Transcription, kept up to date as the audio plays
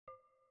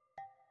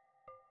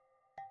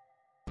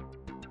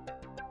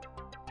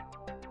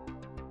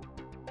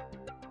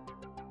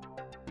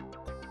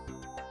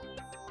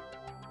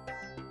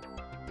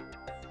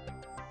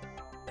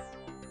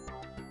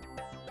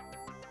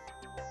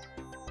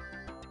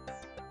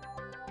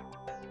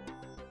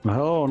Well,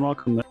 hello and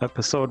welcome to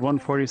episode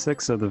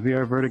 146 of the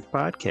VR Verdict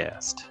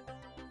podcast.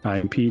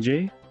 I'm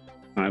PJ.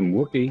 I'm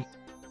Wookiee.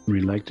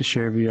 We'd like to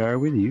share VR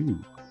with you.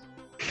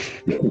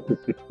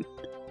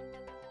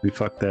 We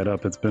fucked that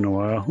up. It's been a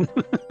while.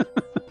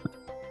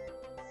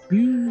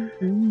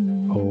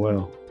 Oh,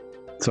 well.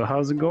 So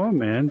how's it going,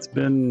 man? It's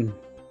been,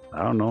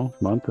 I don't know,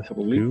 a month or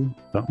two,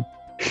 something.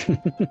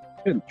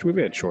 We've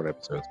had short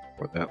episodes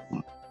before that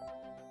one.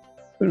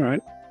 All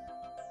right.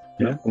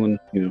 Yeah. Pulling,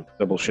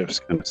 double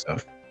shifts kind of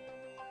stuff.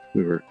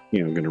 We were,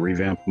 going to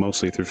revamp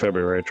mostly through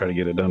February. I try to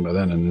get it done by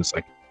then. And it's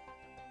like,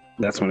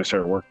 that's when I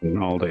started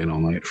working all day and all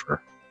night for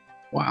a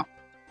while.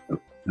 So,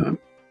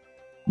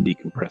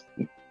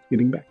 decompressing,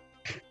 getting back.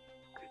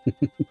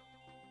 And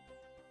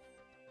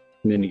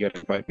then you got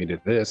to invite me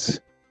to this.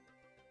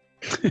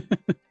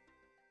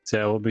 So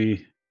yeah, we'll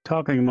be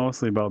talking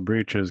mostly about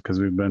breaches because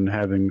we've been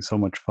having so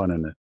much fun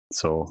in it.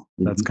 So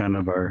that's kind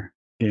of our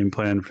game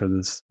plan for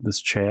this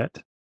chat.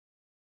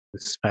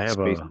 I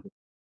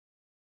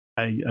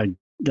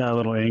got a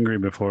little angry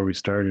before we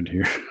started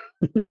here.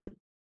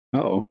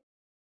 Oh.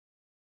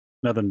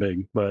 Nothing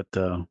big, but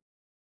I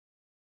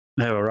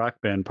have a rock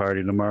band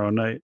party tomorrow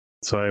night.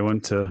 So I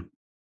went to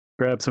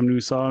grab some new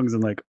songs,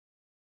 and like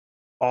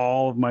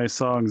all of my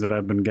songs that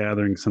I've been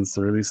gathering since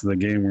the release of the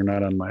game were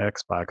not on my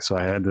Xbox. So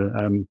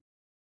I'm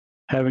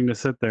having to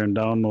sit there and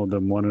download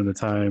them one at a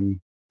time.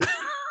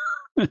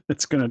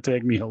 It's going to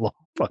take me a long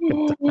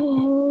fucking time.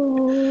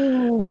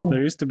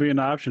 There used to be an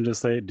option to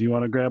say, do you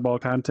want to grab all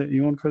content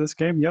you want for this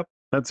game? Yep,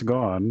 that's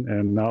gone.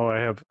 And now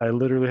I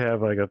literally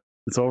have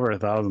it's over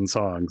 1,000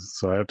 songs.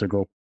 So I have to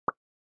go.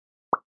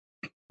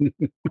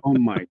 Oh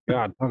my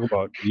God. Talk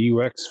about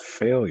UX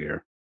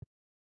failure.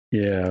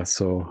 Yeah.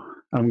 So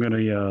I'm going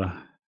to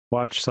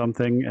watch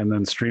something and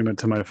then stream it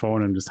to my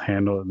phone and just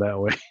handle it that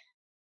way.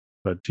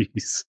 But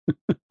geez.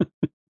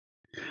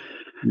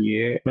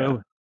 Yeah.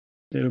 Well,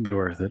 it'll be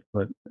worth it,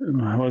 but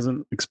I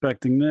wasn't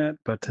expecting that.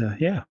 But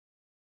yeah.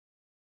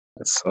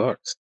 That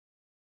sucks.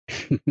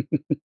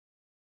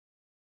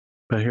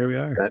 But here we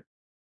are. That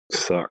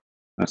sucks.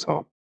 That's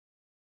all.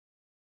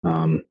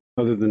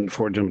 Other than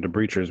before jumping to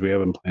Breachers, we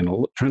have been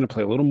trying to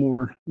play a little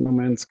more No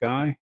Man's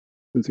Sky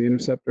since the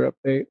Interceptor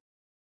update.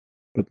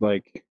 But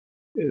like,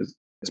 as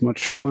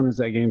much fun as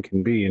that game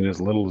can be, and as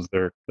little as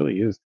there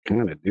really is to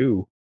kind of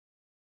do,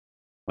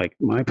 like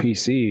my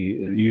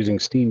PC using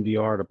Steam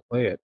VR to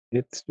play it,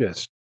 it's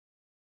just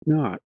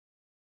not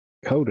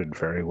coded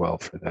very well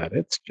for that.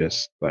 It's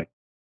just like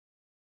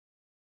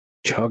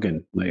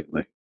chugging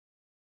lately.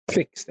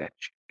 Fix that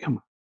shit. Come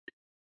on.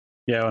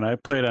 Yeah, when I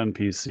played on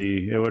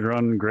PC, it would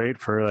run great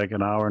for like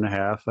an hour and a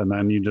half, and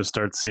then you just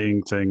start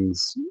seeing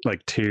things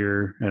like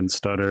tear and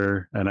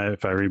stutter. And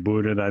if I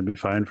rebooted, I'd be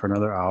fine for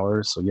another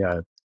hour. So yeah,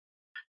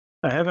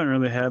 I haven't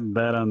really had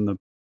that on the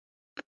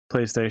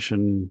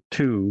PlayStation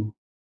 2,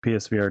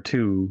 PSVR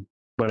 2,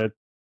 but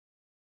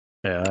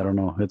I don't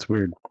know. It's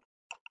weird.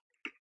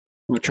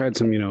 I tried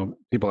some,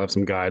 people have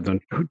some guides on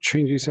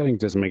changing settings.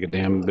 Doesn't make a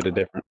damn bit of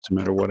difference no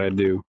matter what I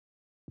do.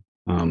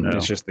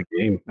 It's just the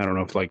game. I don't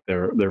know if like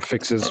their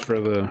fixes for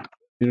the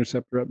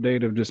Interceptor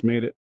update have just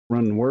made it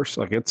run worse.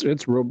 Like it's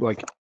real.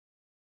 Like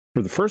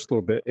for the first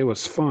little bit, it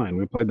was fine.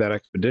 We played that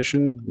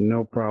expedition,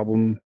 no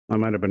problem. I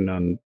might have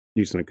been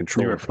using a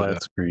controller. You were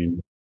flat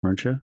screen,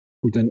 weren't you?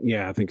 Then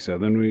yeah, I think so.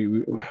 Then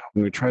when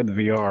we tried the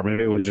VR,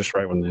 maybe it was just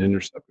right when the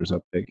Interceptors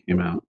update came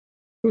out.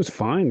 It was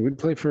fine. We'd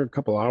play for a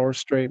couple hours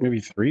straight,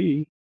 maybe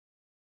 3.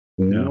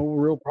 No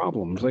real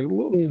problems. Like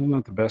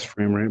not the best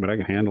frame rate, but I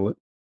can handle it.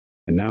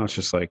 And now it's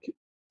just like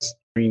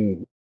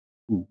screen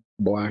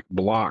black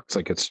blocks.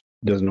 Like it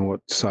doesn't know what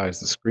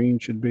size the screen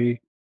should be.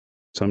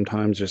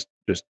 Sometimes just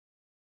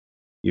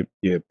you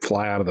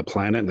fly out of the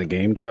planet and the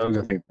game does.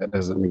 I think that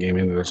does it in the game.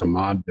 And there's a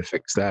mod to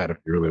fix that if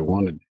you really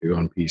wanted to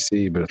on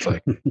PC. But it's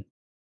like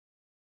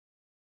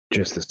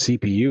just the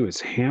CPU is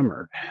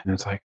hammered, and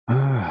it's like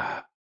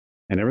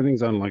and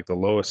everything's on like the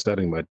lowest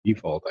setting by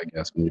default, I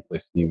guess, when you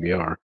play Steam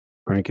VR.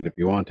 Crank it if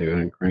you want to, and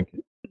then crank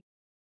it.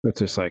 It's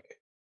just like,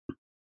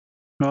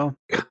 well,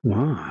 come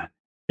on.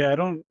 Yeah, I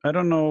don't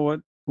know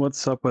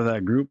what's up with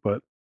that group,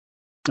 but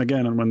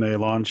again, when they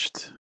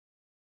launched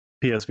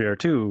PSVR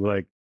 2,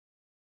 like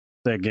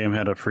that game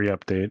had a free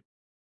update,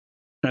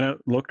 and it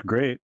looked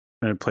great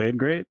and it played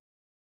great.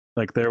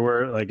 Like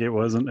it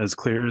wasn't as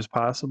clear as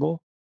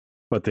possible,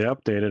 but they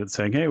updated it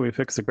saying, "Hey, we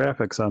fixed the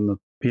graphics on the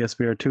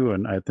PSVR 2,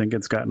 and I think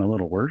it's gotten a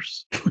little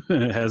worse.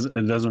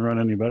 It doesn't run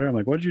any better." I'm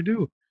like, "What'd you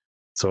do?"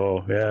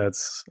 So yeah,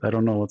 I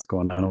don't know what's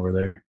going on over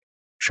there,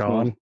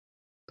 Sean.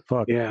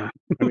 Fuck. Yeah,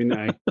 I mean,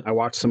 I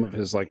watch some of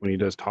his, like when he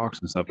does talks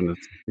and stuff, and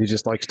he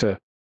just sounds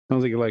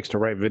like he likes to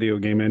write video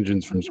game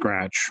engines from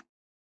scratch.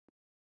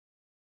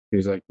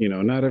 He's like,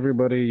 not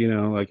everybody,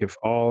 like if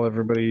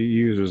everybody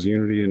uses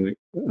Unity and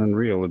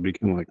Unreal, it'd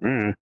become like,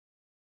 eh.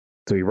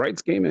 So he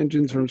writes game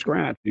engines from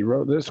scratch. He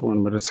wrote this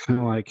one, but it's kind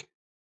of like,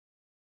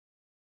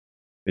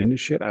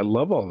 finish it. I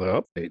love all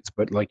the updates,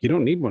 but like you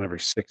don't need one every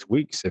 6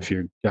 weeks if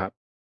you've got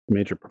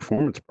major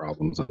performance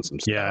problems on some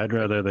stuff. Yeah, I'd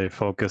rather they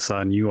focus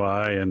on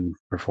UI and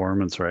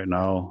performance right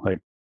now. Like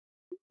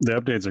the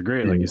updates are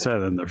great, like you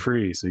said, and they're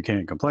free, so you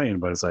can't complain.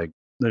 But it's like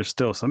there's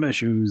still some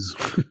issues.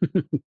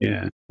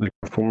 Yeah, like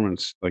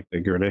performance, like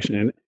degradation,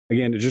 and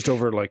again, it's just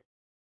over like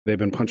they've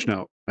been punching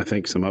out, I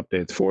think, some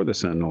updates for the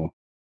Sentinel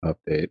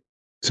update.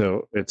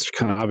 So it's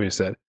kind of obvious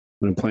that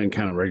when I'm playing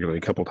kind of regularly,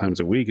 a couple times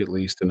a week at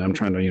least, and I'm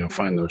trying to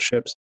find those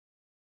ships,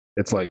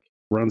 it's like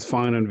runs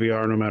fine in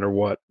VR no matter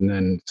what, and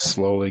then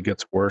slowly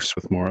gets worse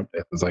with more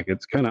updates. It's like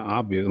it's kind of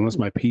obvious unless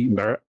my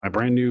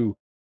brand new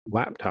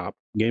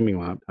gaming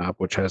laptop,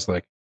 which has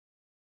like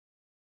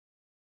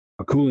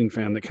a cooling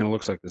fan that kind of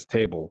looks like this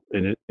table,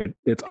 and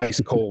it's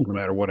ice cold no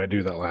matter what I do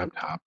to that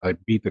laptop. I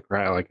beat the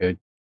crap, like I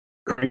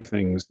crank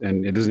things,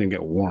 and it doesn't even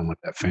get warm with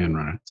that fan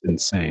running. It's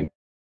insane.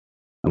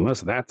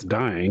 Unless that's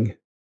dying,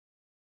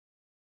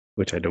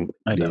 which I don't.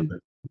 I doubt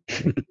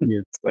it.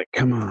 It's like,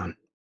 come on.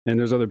 And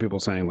there's other people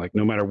saying like,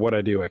 no matter what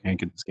I do, I can't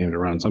get this game to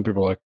run. Some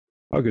people are like,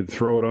 I could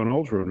throw it on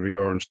Ultra and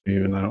VR and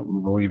Steam, and I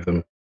don't believe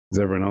them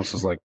because everyone else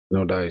is like,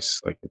 no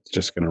dice, like it's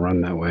just going to run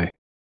that way.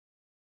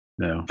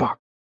 No, Fuck.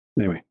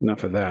 Anyway,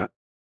 enough of that.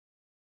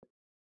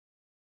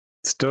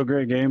 still a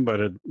great game, but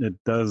it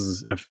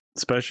does,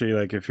 especially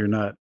like if you're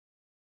not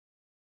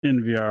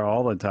in VR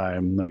all the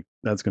time, like,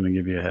 that's going to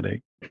give you a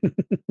headache.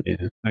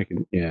 Yeah, I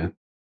can. Yeah.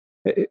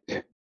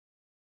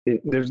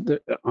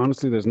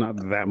 Honestly, there's not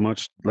that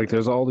much. Like,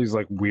 there's all these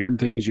like weird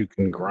things you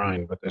can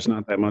grind, but there's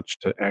not that much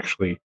to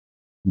actually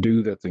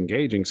do that's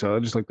engaging. So I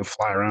just like to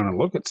fly around and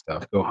look at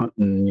stuff, go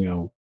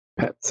hunting,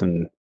 pets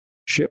and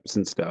ships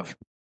and stuff.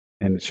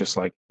 And it's just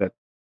like that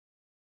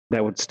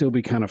would still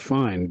be kind of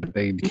fine, but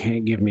they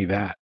can't give me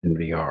that in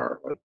VR.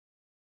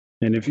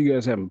 And if you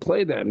guys haven't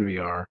played that in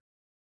VR,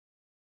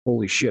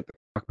 holy shit, the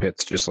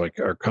cockpits just like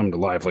are come to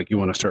life. Like you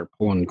want to start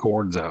pulling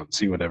cords out and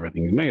see what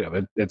everything's made of.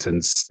 It's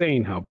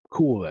insane how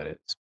cool that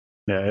is.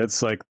 Yeah,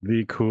 it's like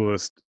the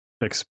coolest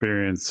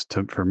experience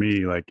for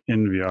me, like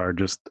in VR,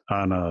 just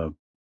on a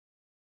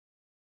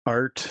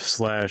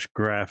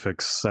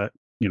art/graphics set,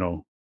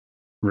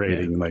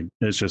 rating. Like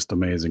it's just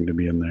amazing to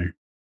be in there.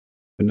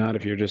 But not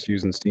if you're just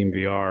using Steam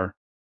VR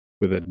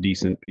with a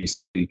decent PC,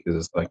 because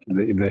it's like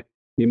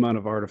the amount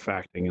of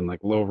artifacting and like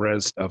low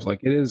res stuff, like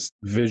it is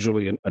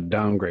visually a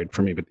downgrade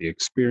for me, but the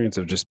experience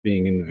of just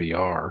being in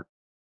VR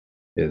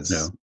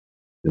is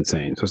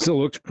insane. So it still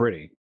looks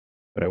pretty,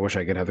 but I wish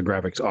I could have the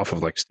graphics off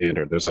of like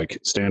standard. There's like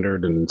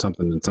standard and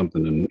something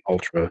and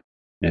ultra,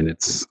 and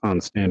it's on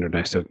standard.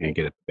 And I still can't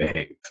get it to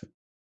behave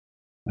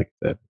like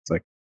that. It's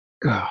like,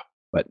 God,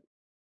 but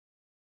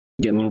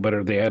getting a little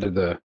better. They added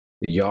the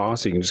yaw,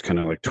 so you can just kind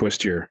of like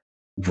twist your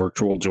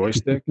virtual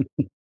joystick.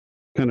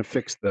 Kind of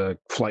fix the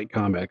flight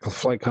combat.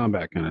 Flight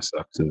combat kind of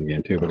sucks in the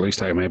game too, but at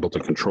least I'm able to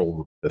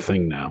control the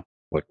thing now,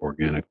 like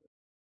organically.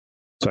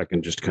 So I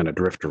can just kind of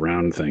drift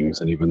around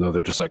things, and even though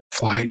they're just like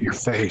fly in your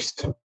face,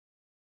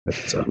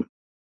 it's,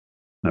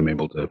 I'm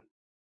able to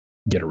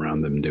get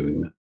around them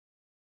doing that.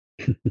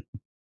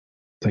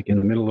 It's like in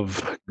the middle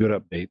of good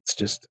updates,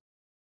 just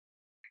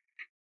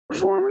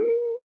performing.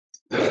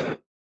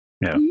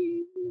 Yeah,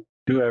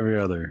 do every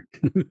other.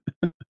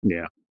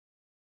 Yeah.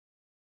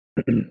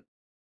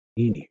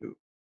 Anywho,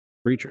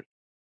 Creatures,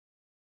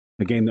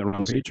 a game that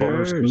runs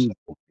smooth.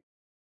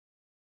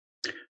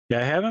 Yeah,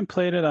 I haven't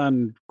played it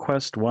on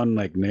Quest 1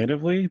 like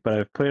natively, but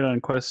I've played it on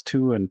Quest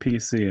 2 and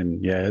PC,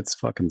 and yeah, it's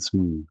fucking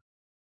smooth.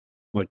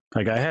 Like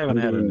I haven't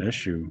had an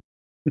issue.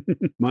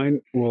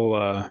 Mine will,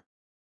 I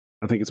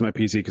think it's my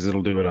PC because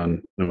it'll do it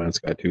on No Man's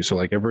Sky too. So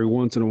like every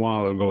once in a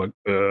while it'll go like,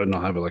 and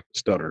I'll have it like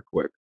stutter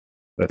quick.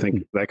 But I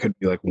think that could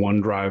be like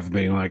OneDrive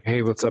being like,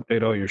 hey, let's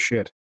update all your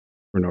shit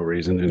for no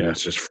reason, and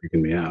it's just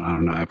freaking me out. I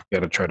don't know. I've got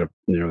to try to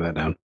narrow that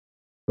down.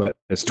 But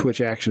as Twitch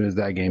action as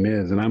that game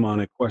is, and I'm on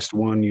a Quest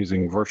 1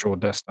 using virtual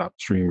desktop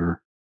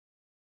streamer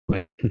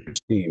like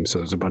Steam, so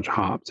there's a bunch of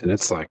hops, and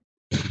it's like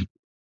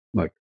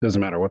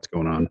doesn't matter what's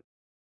going on.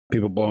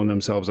 People blowing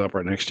themselves up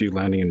right next to you,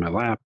 landing in my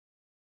lap.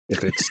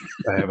 If it's,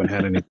 I haven't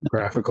had any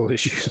graphical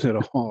issues at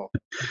all.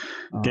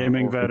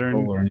 Gaming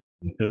veteran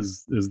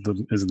is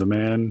the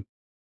man.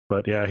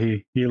 But yeah,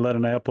 he let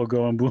an apple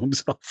go and blew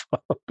himself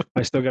up.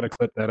 I still got to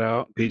clip that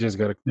out. PJ's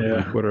got to clip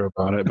on Twitter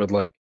about it. But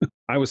like,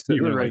 I was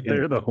sitting there right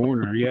there, the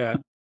corner. Yeah,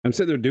 I'm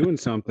sitting there doing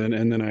something,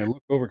 and then I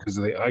look over because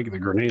the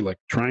grenade like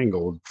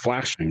triangle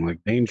flashing like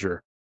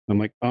danger. I'm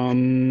like,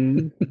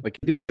 like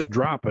he didn't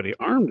drop it. He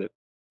armed it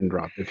and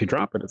dropped it. If you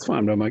drop it, it's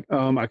fine. But I'm like,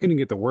 I couldn't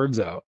get the words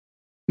out.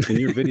 In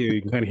your video,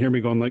 you can kind of hear me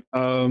going like,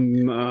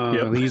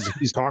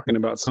 he's talking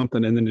about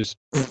something, and then just.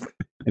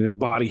 And his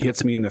body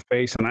hits me in the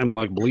face, and I'm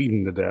like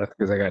bleeding to death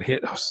because I got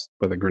hit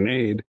with a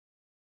grenade.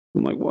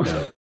 I'm like, what?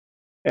 Yeah.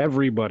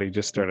 Everybody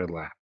just started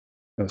laughing.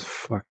 That was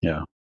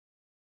fucking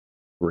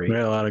great. We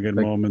had a lot of good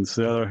moments.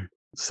 The other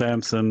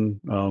Samson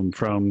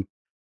from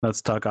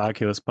Let's Talk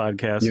Oculus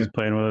podcast is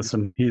playing with us,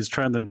 and he's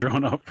trying the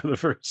drone out for the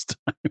first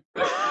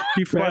time.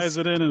 He flies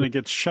it in, and it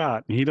gets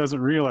shot, and he doesn't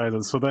realize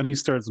it. So then he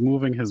starts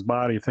moving his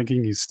body,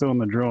 thinking he's still in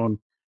the drone.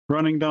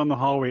 Running down the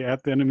hallway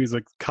at the enemies,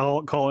 like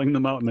calling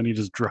them out, and then he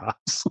just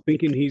drops,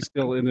 thinking he's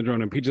still in the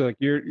drone. And PJ's like,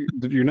 "You're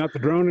not the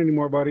drone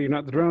anymore, buddy. You're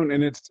not the drone."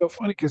 And it's so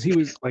funny because he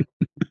was like,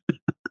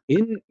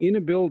 in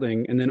a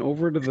building, and then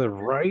over to the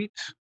right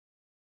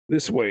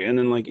this way, and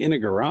then like in a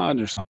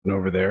garage or something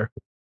over there.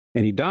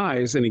 And he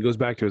dies, and he goes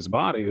back to his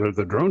body, or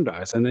the drone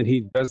dies, and then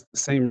he does the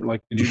same.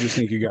 Like, did you just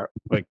think you got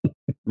like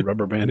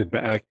rubber banded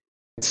back?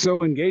 It's so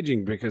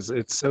engaging because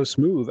it's so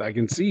smooth. I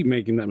can see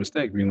making that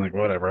mistake, being like,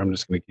 whatever, I'm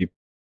just going to keep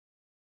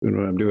doing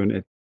what I'm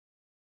doing.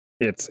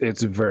 It's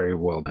a very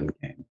well done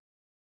game.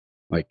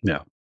 Like, Yeah.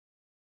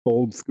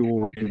 old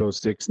school Rainbow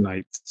Six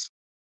Nights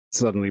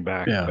suddenly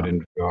back, but Yeah.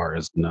 in VR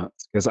is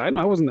nuts. Because I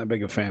wasn't that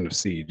big a fan of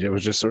Siege. It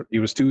was just it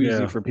was too easy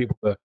Yeah. for people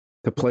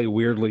to play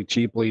weirdly,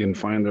 cheaply, and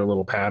find their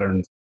little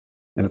patterns.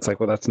 And it's like,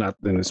 well, that's not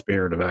in the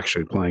spirit of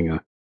actually playing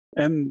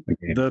And a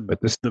game. the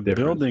But this the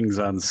difference. buildings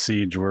on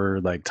Siege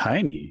were like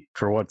tiny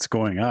for what's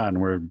going on,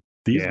 where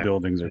these Yeah.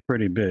 buildings are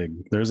pretty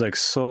big. There's like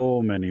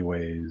so many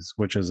ways,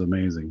 which is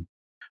amazing.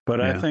 But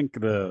I Yeah. think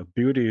the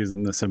beauty is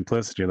in the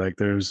simplicity. Like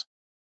there's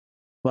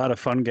a lot of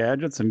fun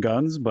gadgets and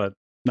guns, but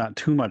not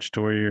too much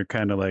to where you're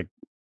kind of like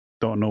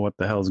don't know what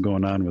the hell's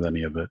going on with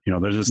any of it.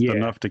 There's just Yeah.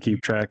 enough to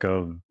keep track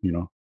of.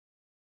 Yeah.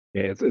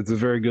 It's a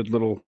very good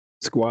little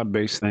squad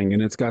based thing,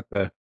 and it's got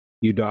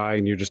you die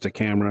and you're just a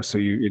camera, so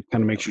it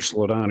kind of makes you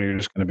slow down. Or you're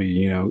just going to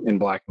be in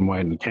black and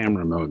white in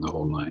camera mode the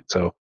whole night.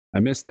 So I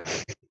missed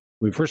that.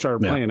 When we first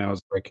started Yeah. playing, I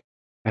was like,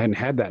 I hadn't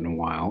had that in a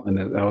while,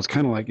 and I was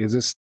kind of like, is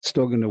this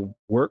still going to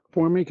work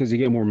for me? Because you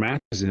get more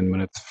matches in when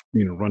it's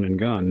run and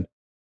gun.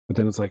 But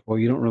then it's like, well,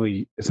 you don't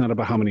really. It's not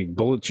about how many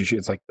bullets you shoot.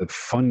 It's like the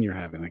fun you're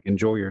having. Like,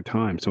 enjoy your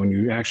time. So when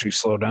you actually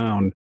slow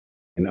down,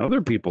 and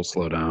other people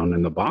slow down,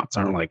 and the bots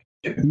aren't like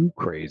too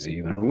crazy,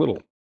 they're a little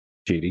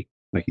cheaty,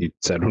 like you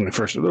said when I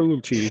first. They're a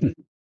little cheaty.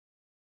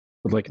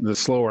 But like the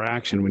slower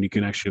action, when you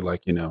can actually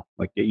like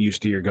get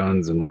used to your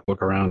guns and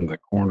look around the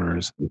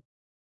corners,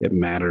 it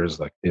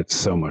matters. Like, it's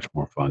so much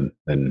more fun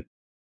than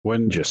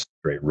When just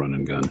straight run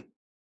and gun.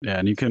 Yeah,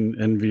 and you can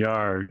in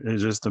VR,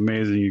 it's just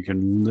amazing. You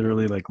can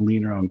literally like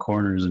lean around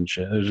corners and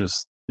shit. It's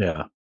just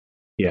Yeah,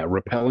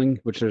 rappelling,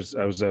 which that's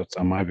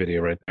on my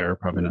video right there,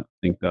 probably not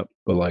synced up,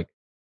 but like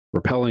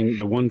rappelling,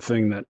 the one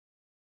thing that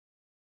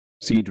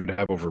Siege would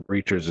have over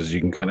Breachers is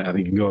you can I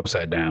think you can go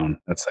upside down.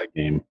 That's that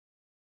game.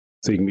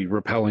 So you can be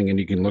rappelling, and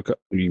you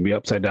can be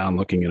upside down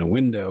looking in a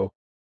window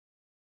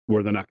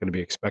where they're not going to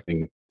be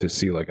expecting to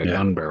see like a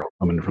gun barrel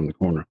coming from the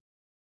corner.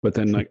 But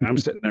then like I'm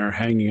sitting there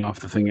hanging off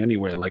the thing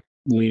anyway, like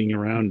leaning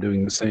around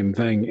doing the same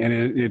thing. And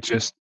it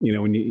just,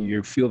 when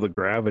you feel the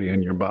gravity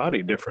on your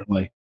body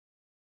differently,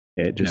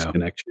 it just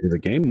connects you to the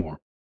game more.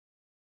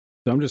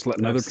 So I'm just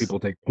letting other people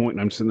take point,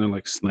 and I'm sitting there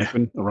like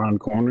sniping around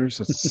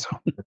corners. It's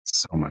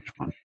so much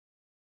fun.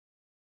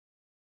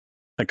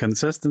 A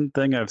consistent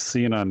thing I've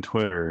seen on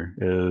Twitter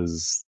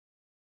is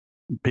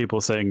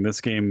people saying this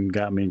game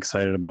got me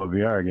excited about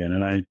VR again.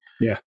 And I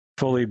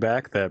fully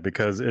back that,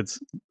 because it's,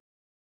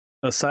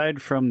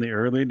 aside from the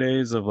early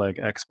days of like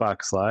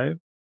Xbox Live,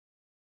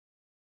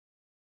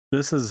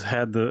 this has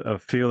had a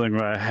feeling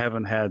where I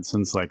haven't had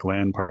since like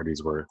LAN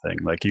parties were a thing.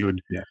 Like you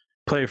would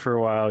play for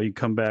a while, you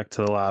come back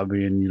to the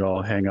lobby, and you'd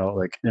all hang out.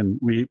 Like, and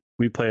we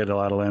played a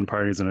lot of LAN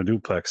parties in a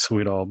duplex, so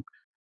we'd all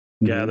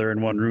gather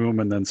in one room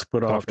and then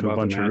split off to a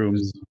bunch of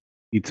rooms,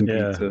 eat some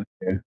pizza.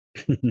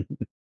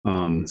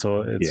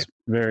 So it's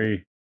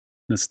very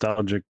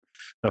nostalgic,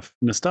 a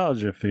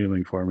nostalgia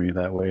feeling for me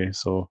that way.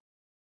 So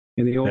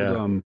in the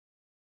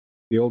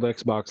old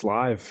Xbox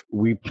Live,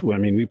 we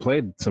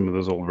played some of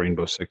those old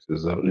Rainbow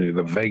Sixes.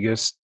 The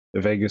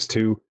Vegas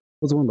 2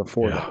 was the one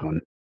before that one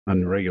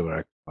on the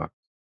regular Xbox.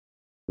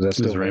 Was that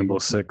still Rainbow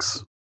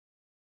Six?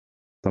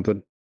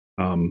 Something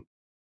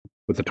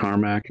with the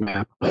tarmac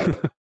map.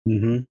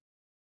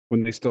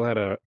 When they still had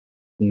a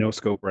no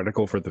scope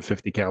reticle for the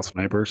 50 cal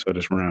sniper, so I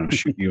just run around and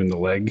shoot you in the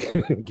leg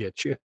and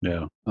get you.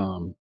 Yeah.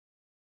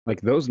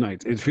 Like those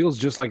nights, it feels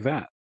just like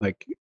that.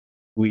 Like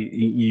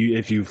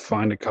if you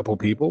find a couple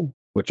people,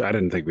 which I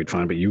didn't think we'd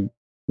find, but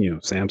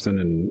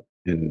Samson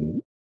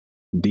and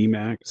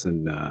D-Max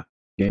and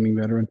Gaming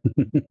Veteran,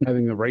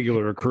 having a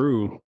regular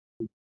crew,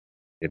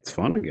 it's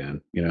fun again.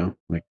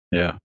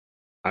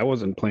 I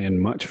wasn't playing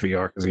much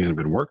VR because I'd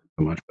been working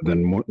so much, but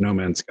then No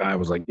Man's Sky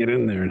was like, get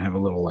in there and have a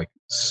little like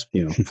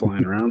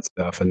flying around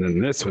stuff, and then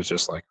this was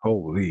just like,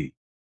 holy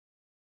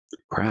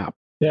crap.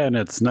 Yeah, and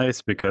it's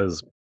nice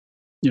because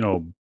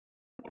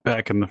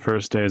back in the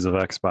first days of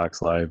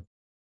Xbox Live,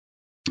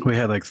 we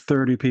had like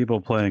 30 people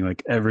playing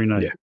like every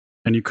night,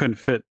 and you couldn't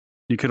fit.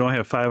 You could only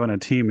have 5 on a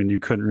team, and you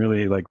couldn't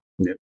really like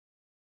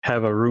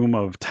have a room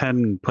of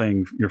 10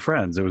 playing your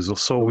friends. It was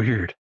so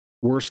weird.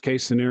 Worst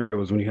case scenario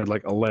was when you had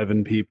like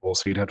 11 people,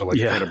 so you'd have to like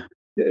try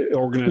to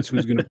organize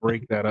who's going to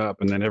break that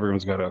up, and then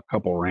everyone's got a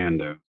couple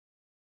random.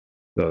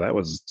 So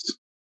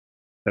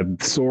I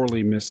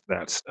sorely missed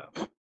that stuff.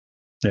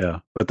 Yeah,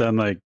 but then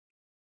like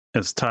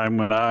as time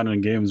went on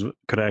and games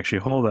could actually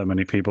hold that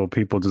many people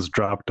just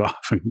dropped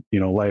off, and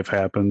life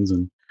happens,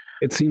 and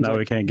it seems now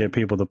we can't get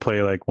people to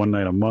play like one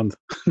night a month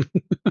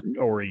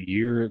or a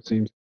year. It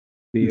seems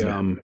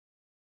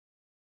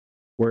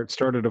where it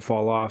started to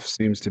fall off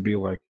seems to be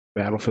like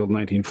Battlefield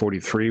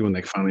 1943, when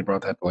they finally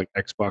brought that to like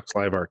Xbox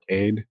Live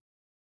Arcade.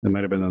 It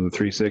might have been on the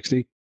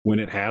 360, when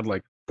it had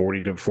like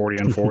 40 to 40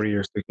 on 40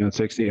 or 60 on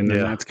 60. And then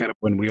Yeah. that's kind of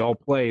when we all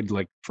played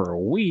like for a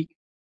week.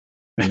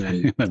 And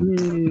then,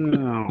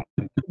 no,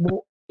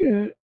 well,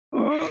 yeah,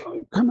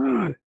 come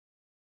on.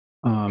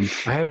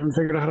 I haven't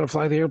figured out how to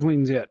fly the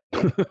airplanes yet.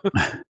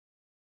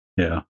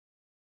 Yeah.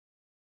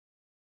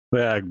 But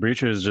yeah,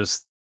 Breacher is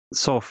just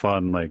so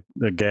fun. Like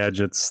the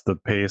gadgets, the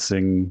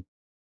pacing.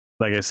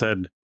 Like I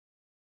said,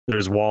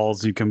 there's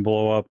walls you can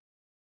blow up.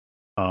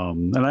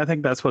 And I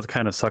think that's what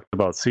kind of sucked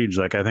about Siege.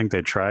 Like I think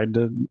they tried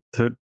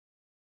to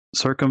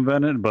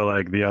circumvent it, but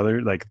like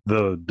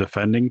the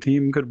defending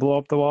team could blow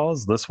up the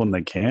walls. This one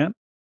they can't.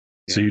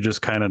 So Yeah. you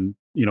just kind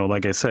of,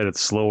 like I said,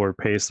 it's slower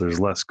pace. There's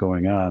less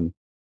going on,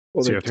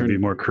 Well, so you they have to be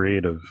turned, more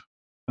creative.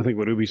 I think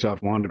what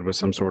Ubisoft wanted was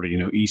some sort of,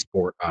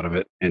 esport out of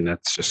it. And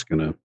that's just going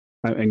to,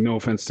 and no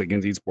offense to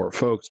against esport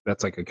folks,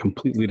 that's like a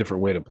completely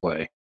different way to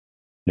play.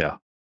 Yeah,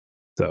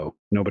 So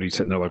nobody's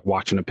sitting there like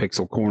watching a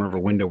pixel corner of a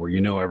window where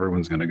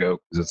everyone's going to go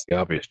because it's the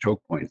obvious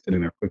choke point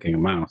sitting there clicking a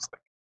mouse.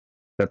 Like,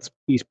 that's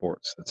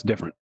esports. That's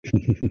different.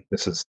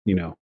 This is,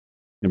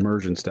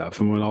 immersion stuff.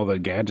 And when all the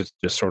gadgets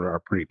just sort of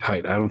are pretty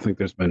tight, I don't think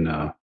there's been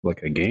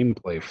like a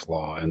gameplay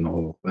flaw in the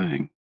whole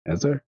thing.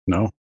 Has there?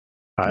 no,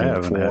 I The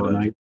haven't had 4 a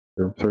nights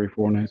or 3,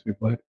 4 nights we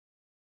played.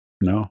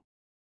 no.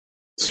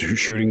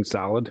 Shooting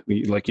solid.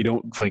 Like you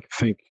don't like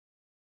think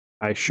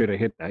I should have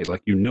hit that.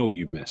 Like you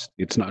missed.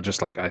 It's not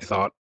just like I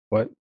thought.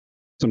 What?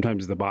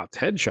 Sometimes the bots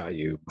headshot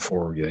you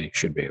before they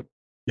should be able.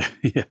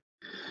 Yeah.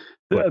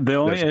 But The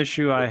only that's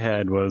issue I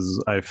had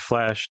was I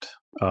flashed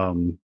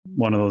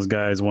one of those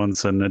guys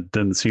once, and it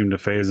didn't seem to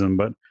phase him.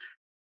 But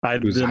I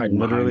it was didn't hiding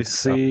literally behind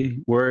stuff. see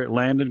where it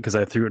landed because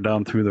I threw it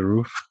down through the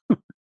roof.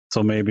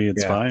 So maybe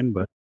it's Yeah, fine.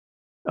 But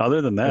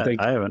other than I that,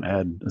 think I haven't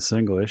had a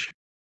single issue.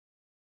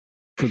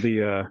 for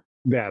the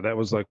yeah, that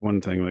was like one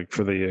thing. Like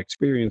for the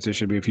experience, it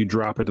should be if you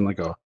drop it in like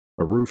a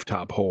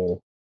rooftop hole,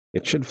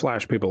 it should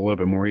flash people a little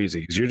bit more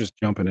easy because you're just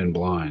jumping in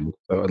blind.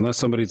 So unless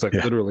somebody's like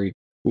Yeah. literally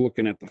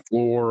looking at the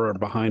floor or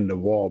behind the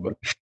wall, but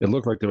it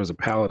looked like there was a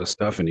pallet of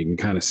stuff and you can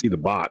kind of see the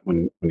bot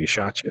when he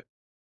shot you,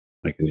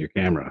 like in your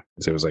camera.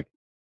 Because it was like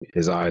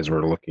his eyes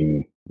were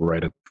looking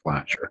right at the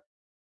flasher.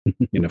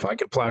 And if I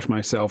could flash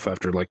myself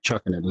after like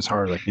chucking it as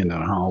hard as I can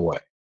down a hallway,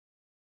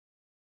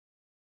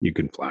 you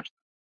can flash.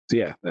 So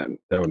yeah, that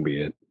would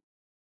be it.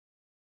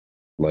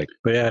 Like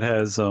But yeah, it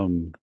has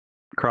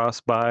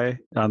cross buy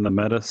on the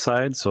meta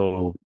side,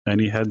 so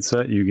any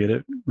headset you get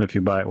it if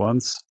you buy it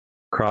once.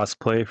 Cross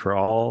play for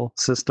all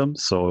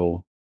systems.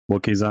 So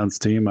Wookiee's on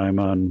Steam, I'm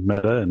on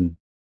Meta, and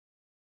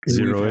we've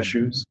zero had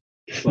issues.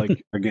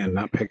 like again,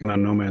 not picking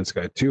on No Man's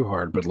Sky too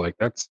hard, but like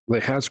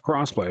it has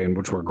crossplay, and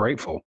which we're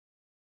grateful.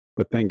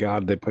 But thank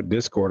God they put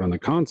Discord on the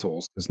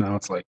consoles because now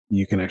it's like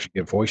you can actually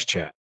get voice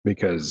chat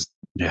because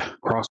Yeah,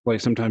 crossplay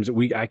sometimes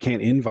I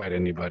can't invite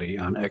anybody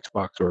on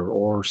Xbox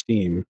or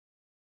Steam.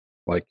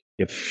 Like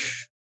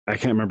if I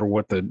can't remember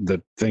what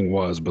the thing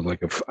was, but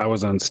like if I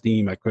was on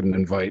Steam, I couldn't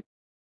invite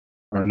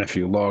our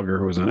nephew Logger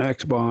who was on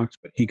Xbox,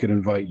 but he could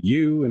invite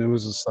you, and it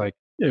was just like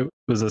it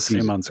was the same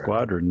Jesus on Christ.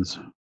 Squadrons.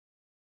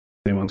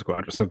 Same on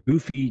Squadron. So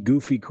goofy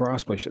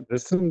crossplay shit.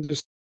 This thing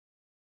just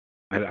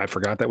I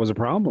forgot that was a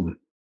problem.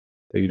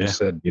 So you Yeah, just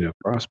said,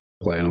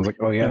 crossplay, and I was like,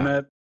 oh and yeah,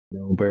 that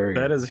no that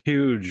barrier. is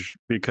huge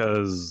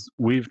because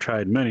we've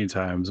tried many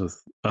times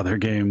with other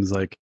games.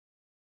 Like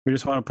we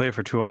just want to play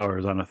for 2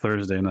 hours on a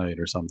Thursday night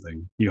or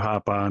something. You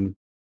hop on,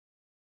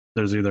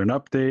 there's either an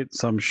update,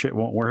 some shit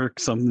won't work,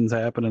 something's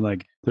happening.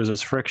 Like there's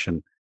this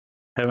friction.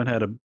 Haven't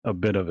had a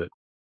bit of it.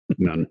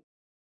 None,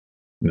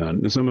 none.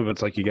 And some of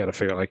it's like you got to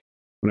figure. Like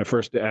when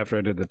after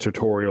I did the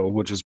tutorial,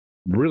 which is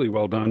really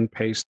well done,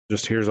 paced.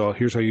 Just here's how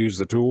you use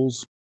the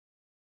tools.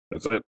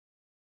 That's it.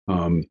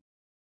 Um,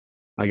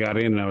 I got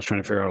in and I was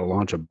trying to figure out how to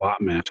launch a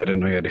bot match. I didn't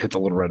know you had to hit the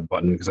little red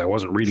button because I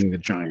wasn't reading the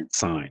giant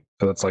sign.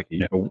 So that's like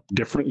Yeah. a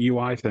different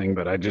UI thing,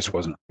 but I just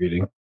wasn't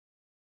reading.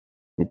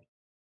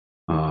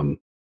 Um,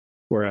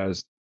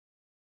 whereas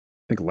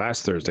I think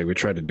last Thursday we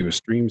tried to do a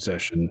stream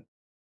session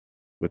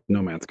with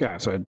No Man's Sky.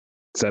 So I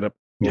set up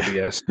Yeah.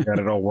 OBS, got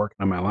it all working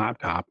on my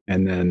laptop,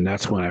 and then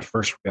that's when I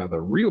first got the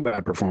real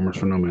bad performance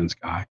for No Man's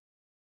Sky.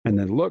 And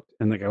then looked,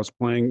 and like I was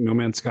playing No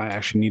Man's Sky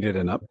actually needed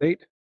an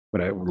update,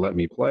 but it would let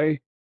me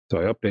play. So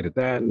I updated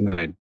that, and then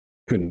I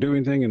couldn't do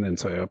anything. And then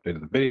so I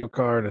updated the video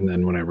card, and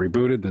then when I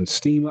rebooted, then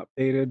Steam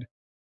updated,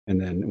 and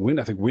then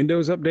I think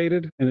Windows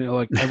updated, and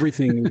like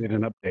everything needed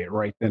an update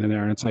right then and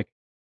there. And it's like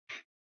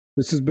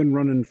this has been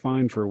running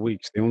fine for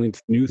weeks. The only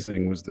new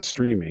thing was the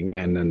streaming,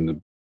 and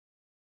then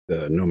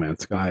the No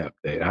Man's Sky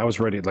update. I was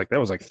ready, like that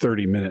was like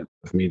 30 minutes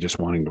of me just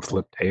wanting to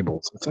flip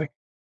tables. It's like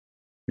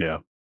Yeah.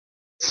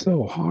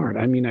 so hard.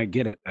 I mean, I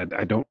get it.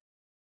 I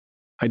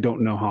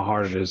don't know how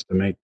hard it is to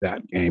make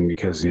that game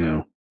because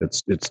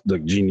it's the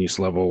genius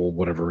level,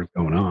 whatever is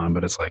going on.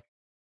 But it's like,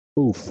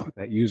 oof,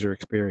 that user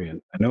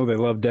experience. I know they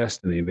love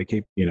Destiny. They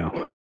keep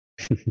the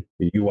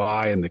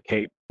UI and the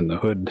cape and the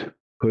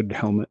hood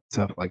helmet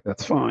stuff like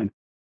that's fine,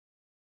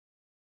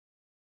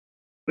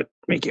 but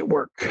make it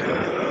work.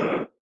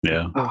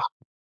 Yeah. Ah,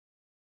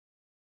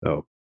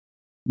 so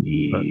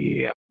But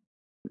yeah.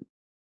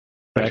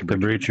 Back to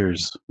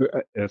breachers.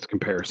 That's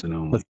comparison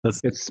only.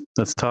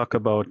 Let's talk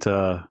about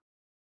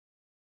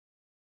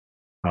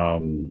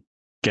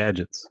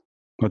gadgets.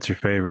 What's your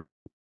favorite?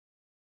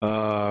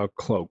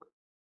 Cloak.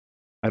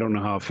 I don't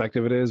know how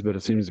effective it is, but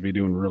it seems to be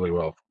doing really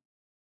well.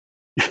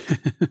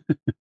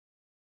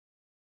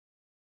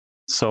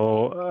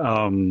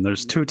 So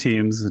there's two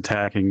teams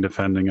attacking,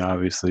 defending,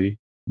 obviously,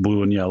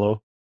 blue and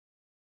yellow.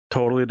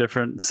 Totally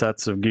different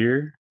sets of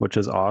gear, which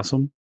is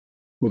awesome.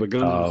 Well, the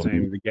guns are the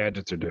same. The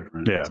gadgets are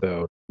different. Yeah.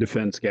 So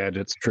defense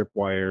gadgets,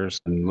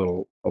 tripwires, and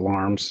little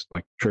alarms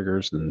like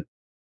triggers and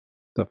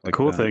stuff like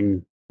cool that.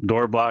 Thing,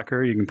 door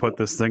blocker. You can put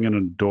this thing in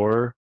a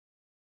door,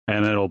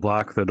 and it'll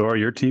block the door.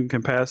 Your team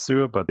can pass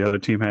through it, but the other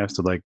team has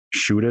to like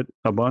shoot it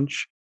a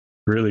bunch.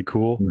 Really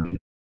cool.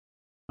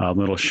 Mm-hmm.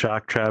 Little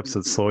shock traps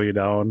that slow you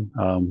down.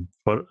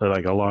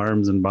 Like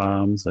alarms and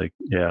bombs. Like,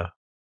 yeah.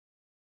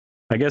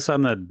 I guess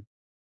on the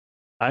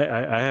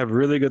I have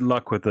really good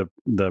luck with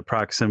the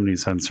proximity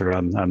sensor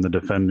on the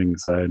defending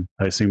side.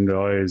 I seem to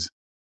always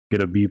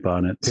get a beep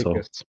on it. Pick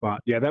a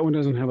spot. Yeah, that one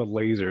doesn't have a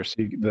laser. So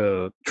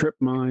the trip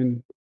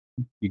mine,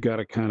 you got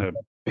to kind of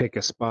pick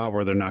a spot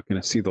where they're not going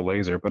to see the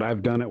laser. But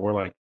I've done it where,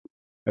 like,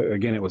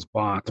 again, it was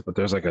bots, but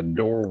there's like a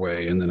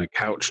doorway and then a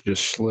couch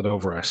just slid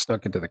over. I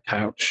stuck it to the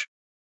couch.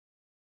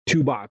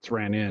 Two bots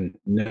ran in.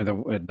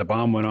 The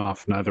bomb went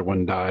off. Neither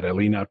one died. I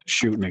lean out to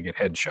shoot and I get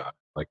headshot.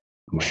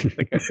 I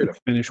think I should have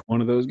finished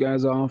one of those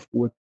guys off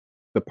with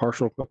the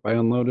partial clip I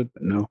unloaded,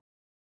 but no.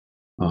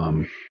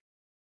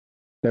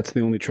 That's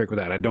the only trick with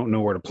that. I don't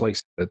know where to place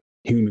it that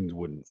humans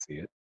wouldn't see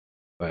it,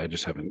 but I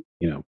just haven't,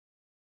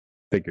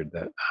 figured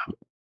that out.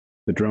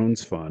 The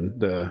drone's fun.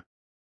 The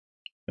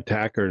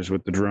attackers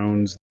with the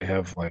drones, they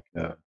have like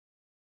the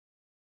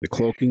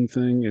cloaking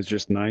thing is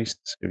just nice.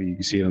 If you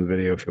can see it on the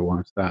video if you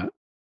watch that.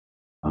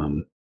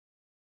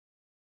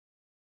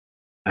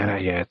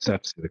 It's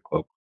absolutely the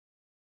cloak.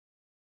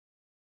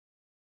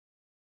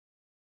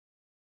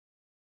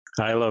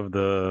 I love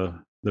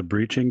the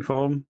breaching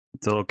foam.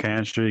 It's a little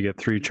canister. You get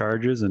 3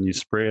 charges, and you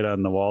spray it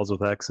on the walls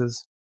with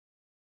X's,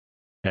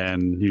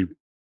 and you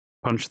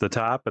punch the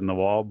top, and the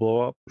wall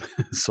blow up.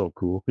 It's so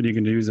cool. And you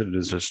can use it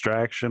as a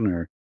distraction,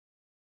 or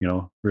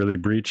really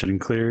breach and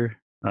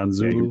clear on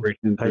Zulu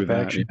type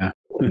action. Yeah.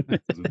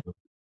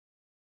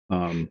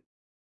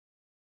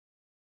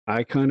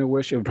 I kind of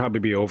wish it would probably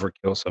be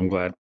overkill, so I'm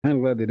glad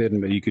they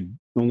didn't. But you could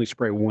only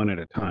spray one at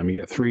a time. You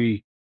get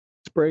 3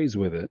 sprays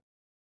with it,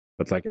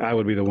 but like I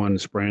would be the one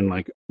spraying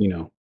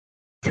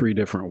 3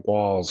 different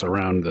walls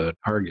around the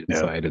target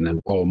site and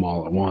then blow them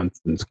all at once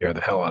and scare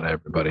the hell out of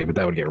everybody. But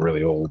that would get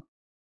really old.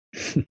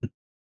 They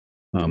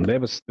have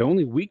the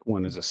only weak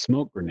one is a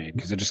smoke grenade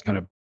because it just kind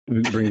of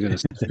brings in a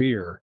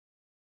sphere,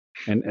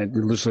 and it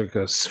looks like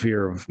a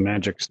sphere of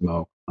magic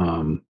smoke.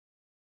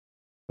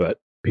 But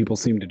people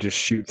seem to just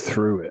shoot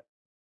through it.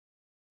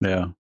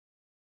 Yeah.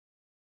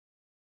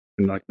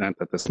 And like not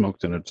that the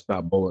smoke's going to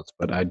stop bullets,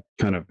 but I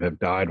kind of have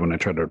died when I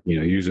tried to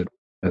use it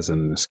as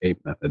an escape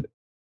method.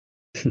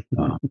 And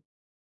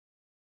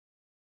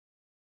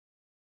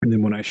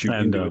then when I shoot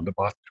into it, the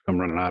bots come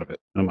running out of it.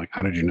 I'm like,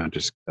 how did you not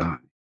just die?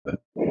 But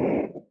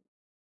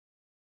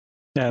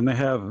yeah, and they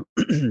have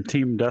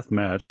team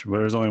deathmatch, but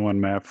there's only one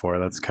map for it.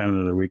 That's kind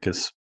of the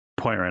weakest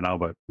point right now,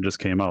 but it just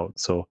came out.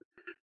 So,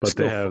 but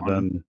still they have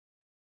fun.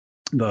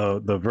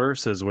 Then the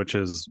versus, which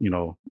is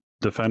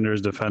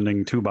defenders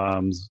defending 2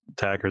 bombs,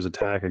 attackers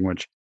attacking.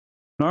 Which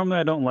normally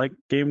I don't like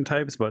game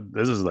types, but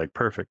this is like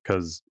perfect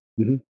because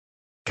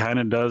kind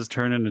of does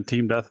turn into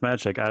team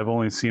deathmatch. Like I've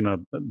only seen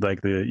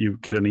you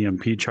get an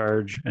EMP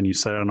charge and you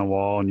set it on a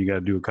wall and you got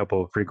to do a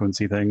couple of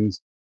frequency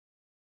things.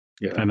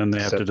 Yeah, and then they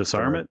have to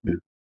disarm it. Yeah.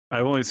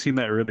 I've only seen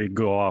that really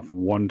go off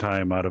one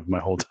time out of my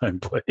whole time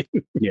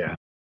playing. Yeah,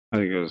 I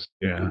think it was.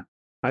 Yeah,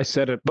 I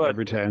set it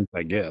every time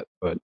I get,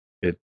 but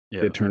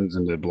it turns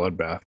into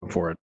bloodbath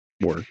before it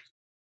works.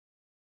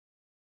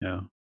 Yeah,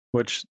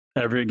 which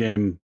every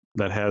game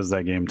that has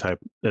that game type,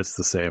 it's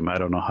the same. I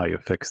don't know how you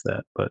fix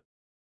that, but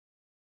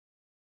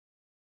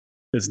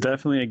it's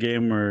definitely a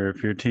game where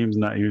if your team's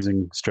not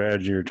using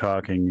strategy or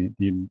talking,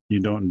 you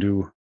don't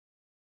do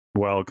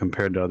well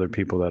compared to other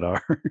people that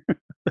are.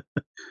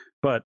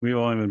 But we've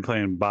only been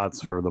playing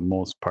bots for the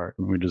most part,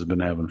 and we've just been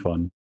having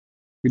fun.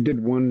 We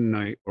did one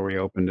night where we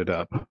opened it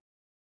up,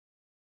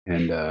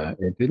 and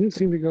it didn't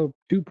seem to go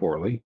too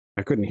poorly.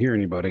 I couldn't hear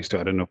anybody, so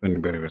I didn't know if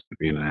anybody was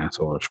being an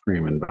asshole or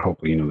screaming. But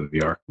hopefully, the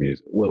VR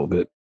community is a little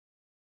bit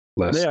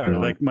less. They are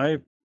like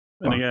and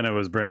again, it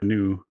was brand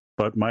new.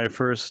 But my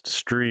first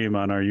stream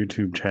on our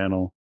YouTube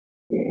channel,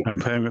 I'm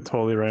playing with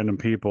totally random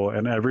people,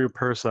 and every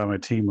person on my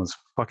team was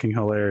fucking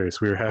hilarious.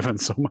 We were having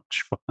so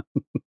much fun.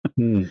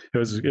 It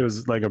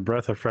was like a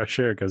breath of fresh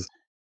air because,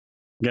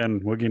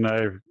 again, Wookiee and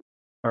I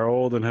are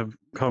old and have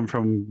come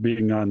from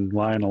being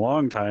online a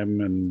long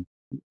time, and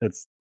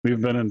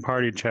we've been in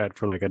party chat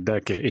for like a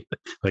decade,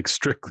 like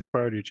strictly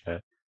party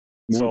chat.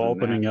 So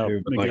opening up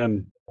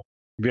again,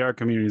 VR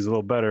community is a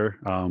little better.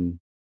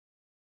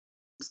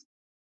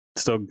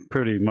 Still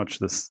pretty much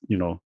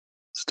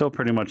still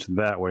pretty much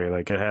that way.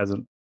 Like it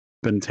hasn't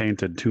been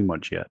tainted too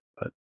much yet,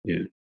 but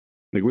yeah.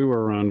 Like we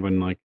were around when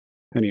like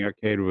Penny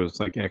Arcade was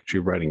like actually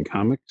writing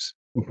comics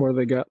before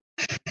they got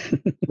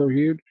so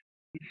huge.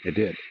 They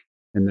did,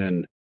 and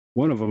then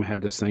one of them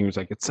had this thing. It was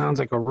like, it sounds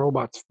like a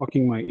robot's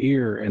fucking my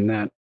ear, and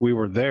that we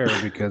were there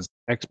because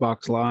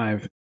Xbox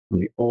Live on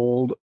the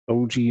old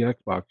OG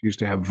Xbox used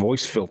to have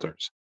voice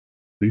filters.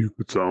 You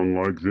could sound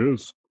like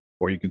this,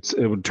 or you could.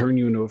 It would turn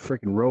you into a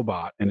freaking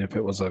robot, and if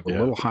it was like a Yeah.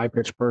 little high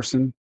pitched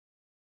person,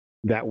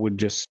 that would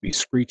just be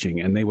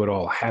screeching, and they would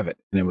all have it,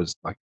 and it was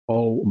like,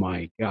 oh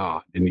my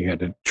god! And you had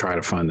to try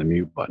to find the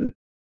mute button.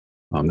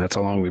 That's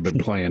how long we've been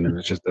playing, and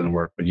it just didn't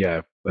work. But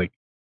yeah, like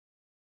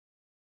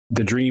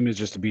the dream is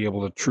just to be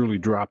able to truly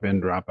drop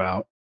in, drop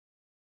out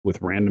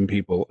with random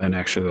people, and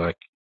actually like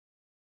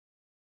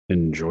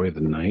enjoy the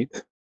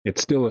night.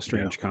 It's still a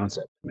strange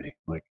concept to me.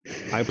 Like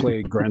I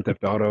play Grand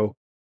Theft Auto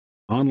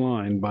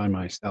online by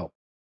myself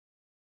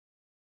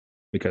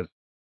because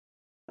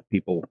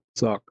people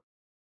suck.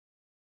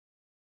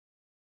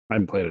 I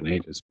haven't played it in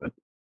ages, but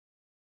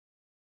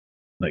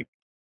like,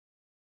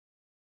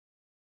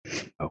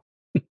 oh,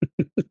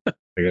 I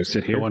gotta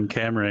sit The here. one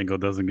camera angle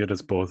doesn't get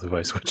us both if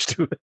I switch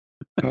to it.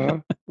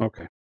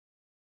 Okay.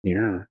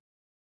 Yeah.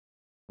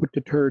 Put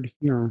the turd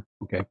here.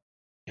 Okay.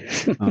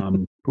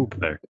 Poop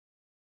there.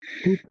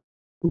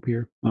 Poop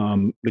here.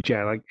 But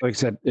yeah, like I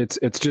said,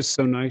 it's just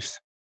so nice,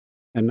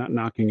 and not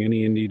knocking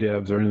any indie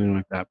devs or anything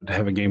like that, but to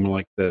have a game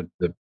like the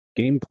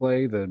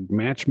gameplay, the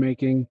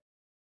matchmaking,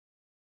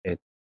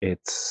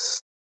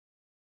 it's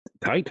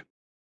tight.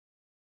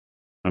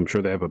 I'm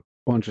sure they have a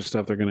bunch of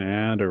stuff they're going to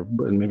add, or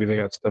maybe they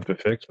got stuff to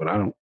fix, but I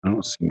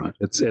don't see much.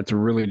 It's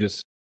really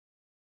just,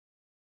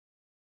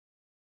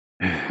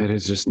 it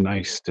is just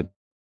nice to.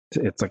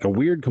 It's like a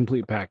weird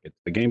complete package.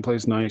 The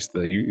gameplay's nice,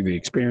 the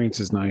experience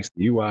is nice,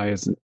 the UI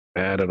isn't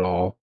bad at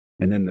all,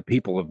 and then the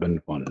people have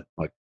been fun.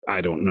 Like I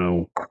don't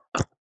know.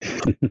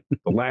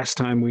 The last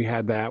time we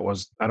had that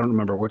was, I don't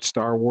remember which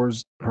Star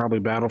Wars, probably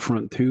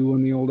Battlefront 2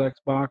 on the old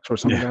Xbox, where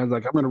some guy's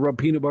like, I'm going to rub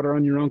peanut butter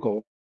on your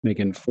uncle,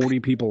 making 40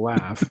 people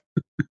laugh.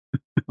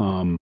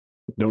 Don't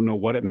know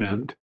what it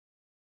meant,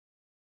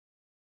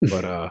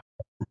 but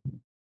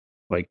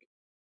like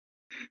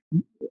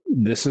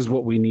this is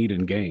what we need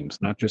in games,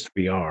 not just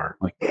VR.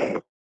 Like,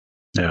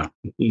 Yeah.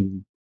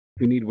 we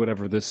need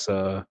whatever this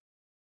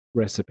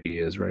recipe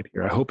is right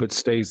here. I hope it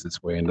stays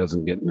this way and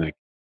doesn't get like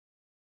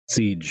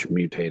Siege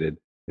mutated,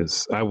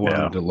 because I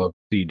wanted to love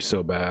Siege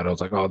so bad. I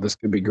was like, oh, this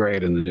could be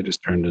great, and then it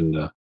just turned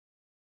into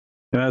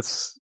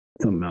That's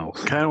something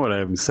else. kind of what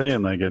I'm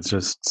saying. Like it's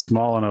just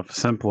small enough,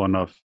 simple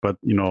enough, but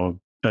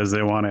as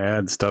they want to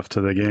add stuff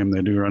to the game,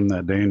 they do run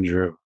that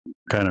danger of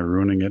kind of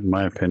ruining it, in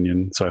my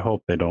opinion. So I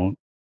hope they don't.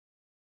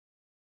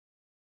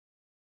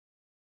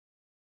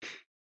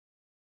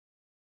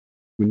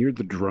 When you're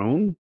the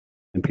drone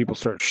and people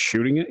start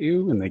shooting at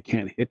you and they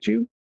can't hit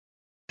you,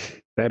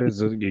 that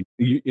is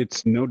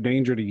it's no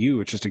danger to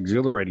you. It's just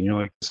exhilarating.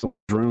 You're like this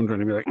drone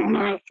trying to be like,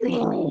 oh,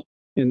 no.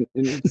 And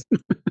it's,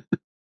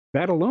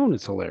 that alone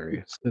is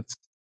hilarious. It's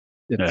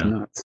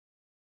nuts.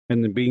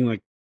 And then being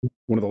like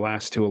one of the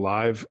last two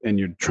alive, and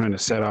you're trying to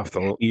set off the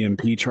little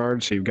EMP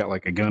charge, so you've got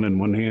like a gun in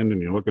one hand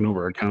and you're looking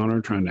over a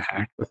counter trying to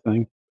hack the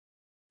thing.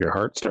 Your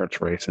heart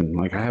starts racing.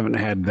 Like I haven't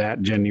had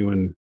that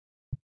genuine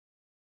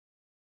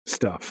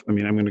stuff. I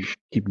mean, I'm going to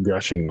keep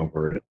gushing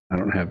over it. I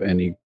don't have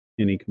any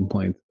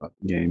complaints about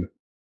the game.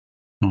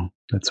 Oh,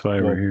 that's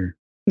why we're here.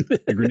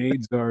 The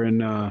grenades are in.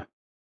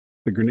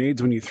 The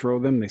grenades, when you throw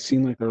them, they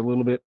seem like they're a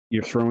little bit.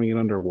 You're throwing it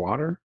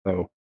underwater.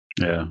 So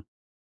yeah,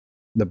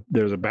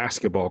 there's a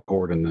basketball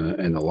court in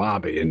the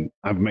lobby, and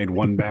I've made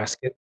one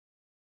basket.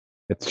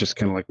 It's just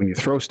kind of like when you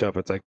throw stuff,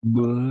 it's like,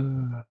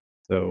 blah.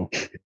 So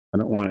I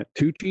don't want it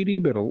too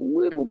cheaty, but a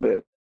little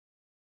bit.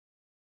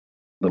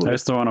 I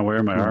just don't want to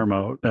wear my arm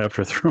out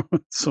after throwing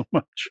so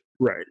much.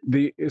 Right.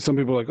 Some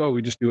people are like, oh,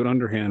 we just do it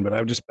underhand, but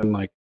I've just been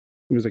like,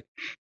 it was like,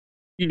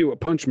 you do a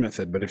punch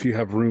method, but if you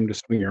have room to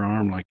swing your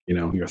arm, like,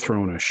 you're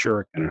throwing a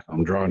shuriken or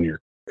something, drawing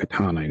your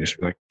katana, you just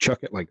like chuck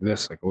it like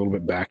this, like a little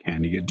bit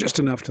backhand. You get just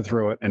enough to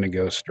throw it and it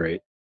goes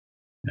straight.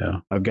 Yeah.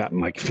 I've gotten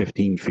like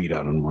 15 feet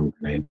out on one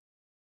grenade,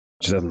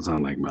 which doesn't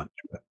sound like much,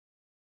 but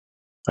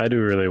I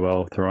do really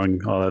well throwing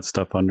all that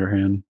stuff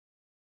underhand.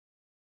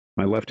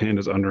 my left hand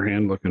is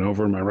underhand looking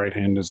over. My right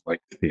hand is like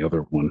the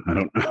other one. I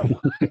don't know.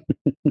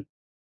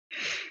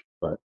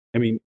 But I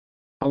mean,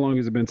 how long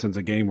has it been since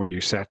a game where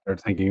you sat there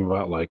thinking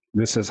about like,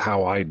 this is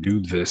how I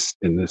do this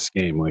in this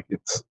game? Like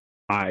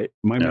my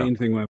main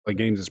thing when I play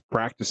games is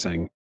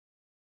practicing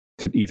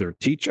to either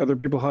teach other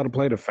people how to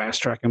play, to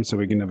fast track them so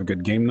we can have a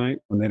good game night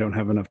when they don't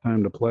have enough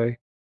time to play,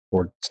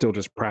 or still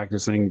just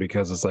practicing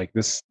because it's like,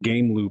 this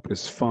game loop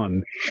is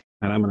fun.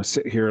 And I'm going to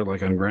sit here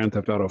like on Grand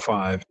Theft Auto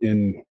 5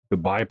 in the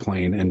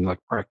biplane and like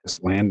practice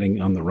landing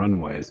on the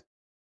runways.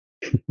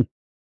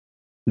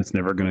 It's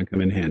never going to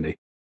come in handy.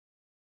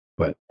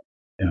 But,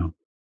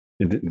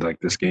 like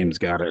this game's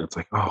got it. It's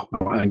like, oh,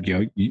 and,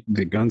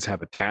 the guns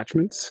have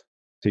attachments.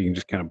 So you can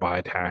just kind of buy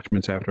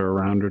attachments after a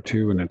round or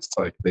two. And it's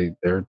like,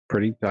 they're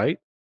pretty tight.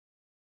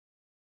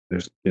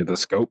 The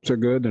scopes are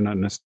good. They're not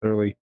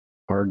necessarily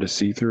hard to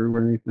see through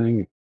or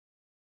anything.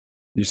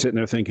 You're sitting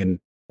there thinking,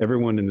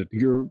 everyone in the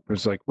group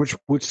is like, which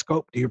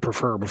scope do you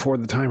prefer before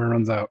the timer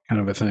runs out, kind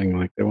of a thing.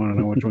 Like they want to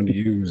know which one to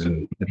use,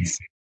 and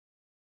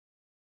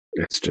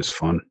it's just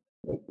fun.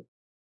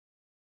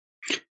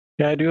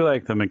 Yeah, I do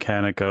like the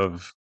mechanic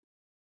of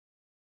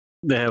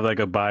they have like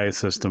a buy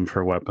system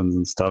for weapons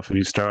and stuff, and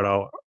you start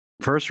out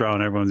first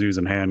round, everyone's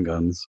using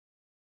handguns,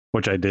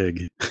 which I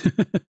dig.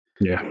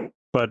 Yeah,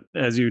 But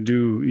as you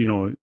do,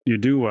 you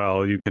do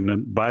well, you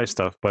can buy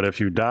stuff. But if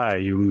you die,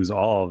 you lose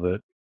all of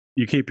it.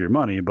 You keep your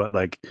money, but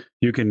like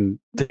you can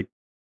take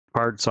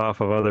parts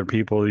off of other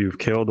people you've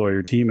killed or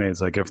your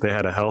teammates. Like if they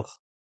had a health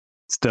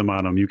stim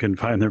on them, you can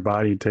find their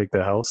body, take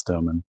the health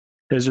stim, and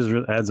it just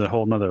adds a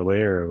whole nother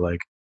layer of like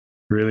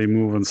really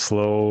moving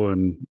slow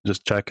and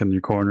just checking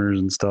your corners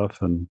and stuff.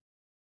 And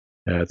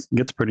yeah, it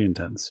gets pretty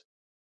intense.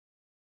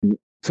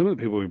 some of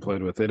the people we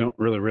played with, they don't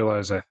really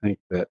realize, I think,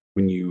 that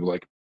when you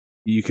like,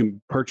 you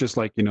can purchase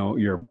like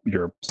your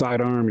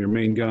sidearm, your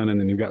main gun, and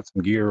then you've got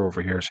some gear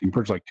over here, so you can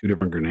purchase like 2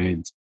 different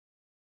grenades.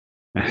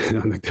 I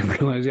don't think they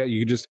realize that.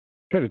 You just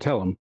try to tell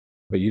them,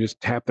 but you just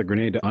tap the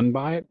grenade to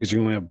unbuy it because you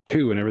only have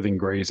 2 and everything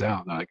grays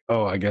out. And they're like,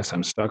 oh, I guess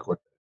I'm stuck with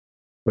it.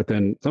 But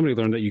then somebody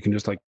learned that you can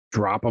just like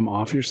drop them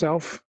off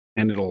yourself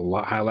and it'll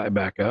highlight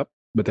back up,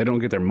 but they don't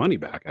get their money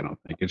back. I don't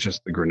think it's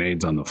just the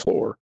grenades on the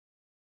floor.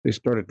 They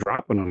started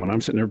dropping them, and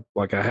I'm sitting there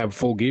like I have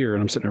full gear,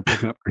 and I'm sitting there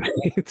picking up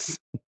grenades.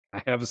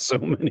 I have so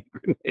many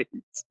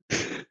grenades,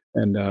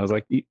 and I was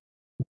like,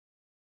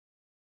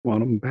 want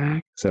them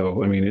back.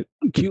 So I mean,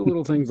 cute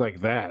little things like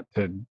that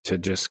to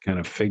just kind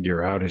of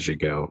figure out as you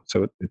go.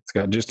 So it's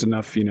got just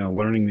enough,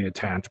 learning the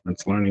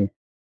attachments, learning.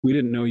 We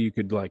didn't know you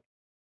could like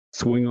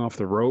swing off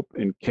the rope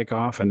and kick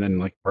off, and then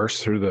like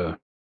burst through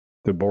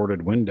the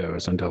boarded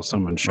windows until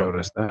someone showed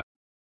us that.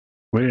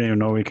 We didn't even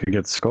know we could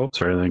get scopes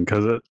or anything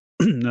because it.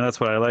 That's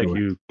what I like.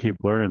 You keep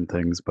learning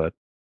things, but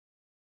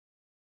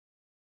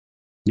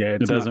Yeah,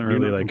 it it's not. doesn't You're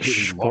really not like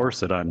completely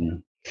force lost. it on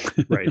you.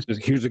 Right. It's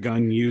just here's a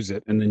gun, use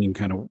it, and then you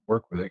can kind of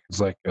work with it. It's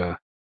like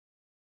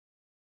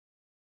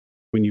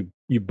when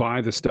you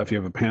buy the stuff, you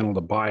have a panel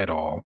to buy it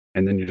all,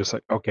 and then you're just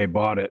like, okay,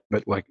 bought it,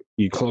 but like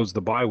you close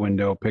the buy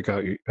window, pick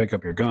up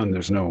your gun.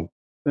 There's no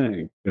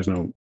thing. There's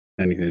no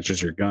anything. It's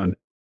just your gun.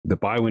 The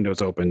buy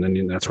window's open,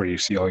 then that's where you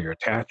see all your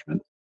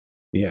attachments.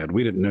 Yeah,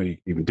 we didn't know you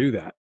could even do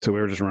that, so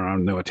we were just running around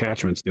with no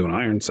attachments doing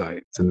iron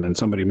sights, and then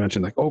somebody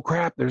mentioned like, oh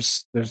crap,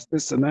 there's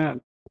this and that,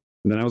 and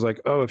then I was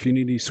like, oh, if you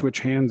need to switch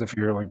hands, if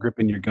you're like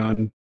gripping your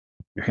gun,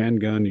 your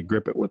handgun, you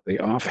grip it with the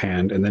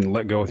offhand and then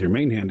let go with your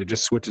main hand, it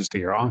just switches to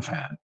your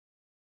offhand.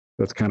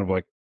 That's kind of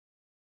like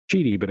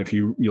cheaty, but if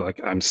you like,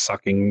 I'm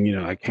sucking,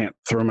 I can't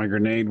throw my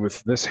grenade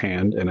with this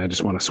hand and I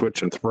just want to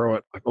switch and throw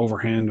it like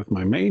overhand with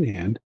my main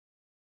hand,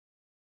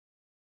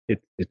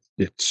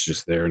 it's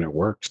just there and it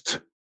works.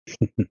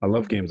 I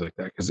love games like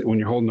that because when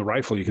you're holding the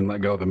rifle, you can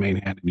let go of the main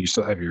hand and you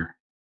still have your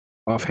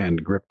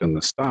offhand gripped on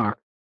the stock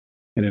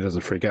and it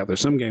doesn't freak out. There's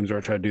some games where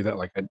I try to do that.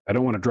 Like I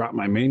don't want to drop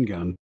my main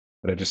gun,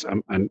 but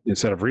I'm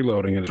instead of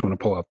reloading, I just want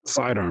to pull out the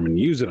sidearm and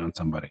use it on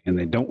somebody. And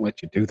they don't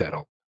let you do that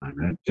all the time.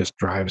 And it just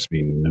drives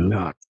me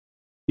nuts.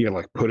 You gotta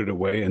like put it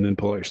away and then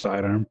pull out your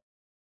sidearm.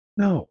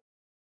 No,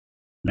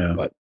 Yeah.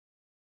 but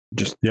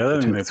just The other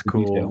thing attention that's to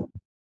cool detail.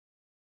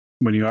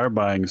 when you are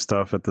buying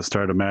stuff at the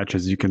start of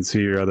matches, you can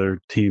see your other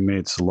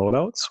teammates'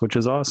 loadouts, which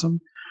is awesome.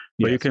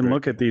 But Yeah, you it's can great.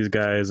 look at these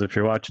guys if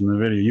you're watching the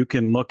video. You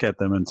can look at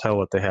them and tell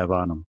what they have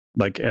on them,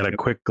 like at a Yep.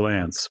 quick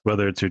glance,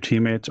 whether it's your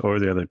teammates or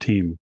the other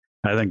team.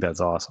 I think that's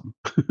awesome.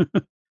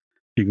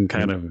 You can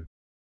kind Yep. of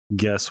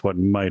guess what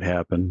might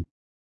happen,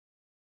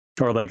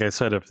 or like I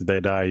said, if they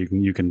die,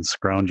 you can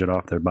scrounge it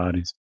off their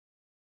bodies.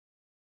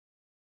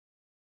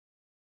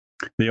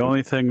 The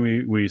only thing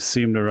we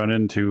seem to run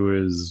into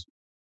is,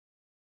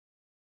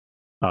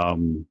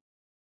 um,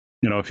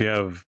 if you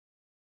have,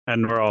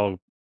 and we're all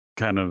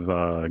kind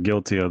of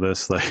guilty of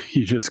this, like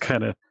you just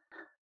kind of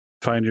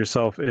find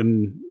yourself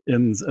in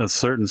a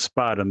certain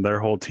spot and their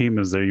whole team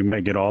is there. You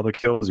might get all the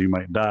kills, you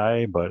might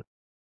die, but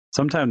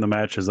sometimes the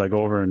match is like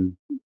over in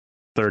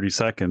 30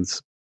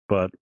 seconds.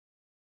 But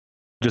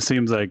just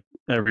seems like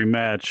every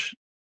match,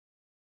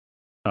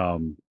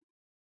 um,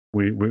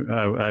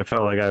 I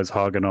felt like I was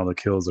hogging all the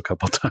kills a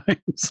couple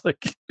times.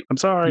 Like, I'm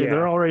sorry, Yeah.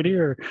 they're all right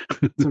here.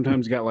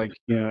 Sometimes you got like,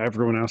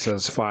 everyone else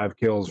has 5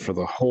 kills for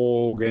the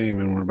whole game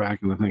and we're back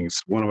in the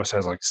things. One of us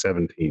has like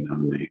 17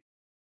 on me.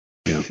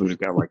 Somebody's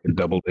got like a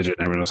double digit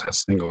and everyone else has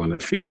single and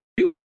it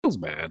feels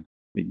bad.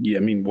 Yeah,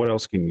 I mean, what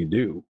else can you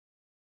do?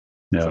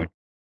 It's Yeah, like,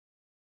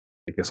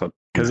 I guess I'll,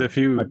 because if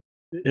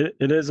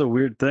it is a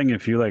weird thing.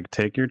 If you like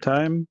take your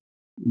time,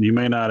 you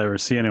may not ever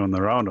see anyone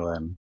around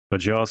then.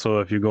 But you also,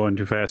 if you go in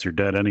too fast, you're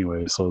dead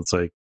anyway. So it's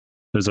like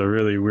there's a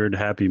really weird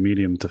happy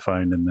medium to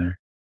find in there.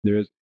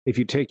 there's, if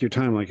you take your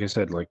time, like I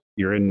said, like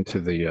you're into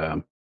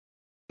the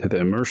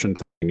immersion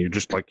thing, you're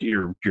just like,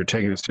 you're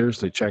taking it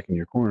seriously, checking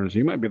your corners.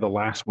 You might be the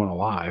last one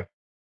alive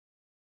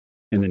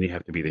and then you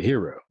have to be the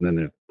hero and then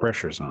the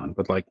pressure's on,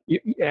 but like you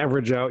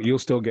average out, you'll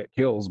still get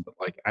kills, but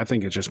like I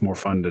think it's just more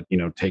fun to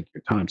take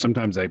your time.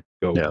 Sometimes I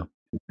go Yeah,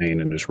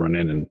 insane and just run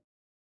in and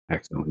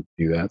accidentally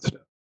do that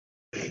stuff,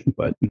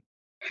 but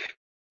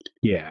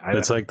Yeah,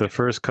 It's like the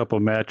first couple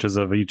matches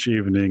of each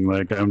evening,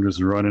 like I'm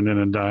just running in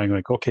and dying,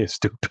 like, okay,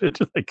 stupid,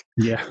 like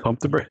yeah, pump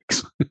the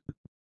brakes.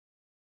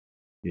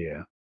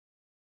 yeah.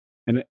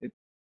 And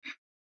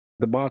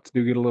the bots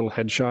do get a little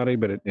headshotty,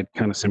 but it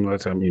kind of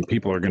simulates. I mean,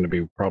 people are going to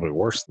be probably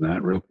worse than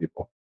that, real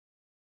people.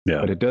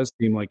 Yeah. But it does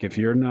seem like if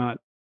you're not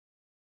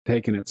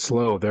taking it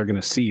slow, they're going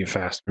to see you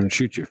faster and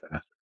shoot you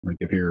faster. Like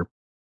if you're,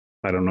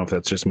 I don't know if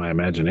that's just my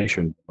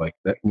imagination, like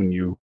that when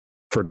you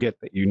forget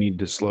that you need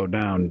to slow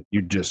down,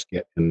 you just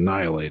get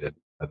annihilated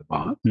by the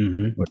bot,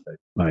 Hmm. which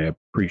I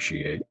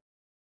appreciate.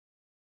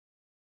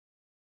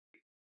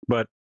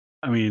 But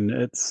I mean,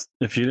 it's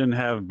if you didn't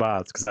have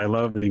bots, because I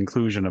love the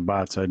inclusion of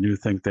bots, I do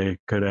think they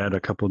could add a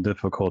couple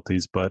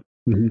difficulties, but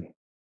Mm-hmm.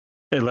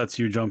 it lets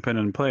you jump in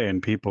and play,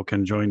 and people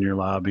can join your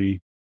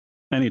lobby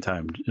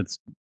anytime. It's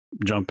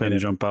jump And in,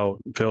 jump out,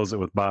 fills it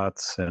with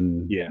bots,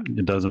 and yeah,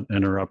 it doesn't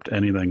interrupt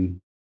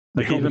anything.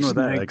 the Like only even with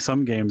that, snag. like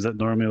some games that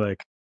normally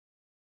like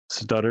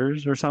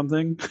stutters or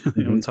something,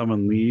 Mm-hmm. when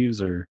someone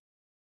leaves or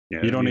Yeah,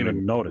 you you don't don't even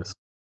even know. notice.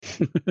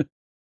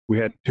 We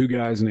had two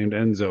guys named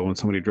Enzo when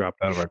somebody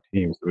dropped out of our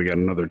team, so we got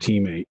another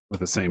teammate with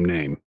the same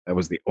name. That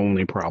was the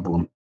only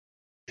problem.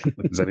 Like,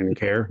 does that even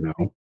care? No.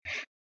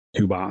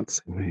 Two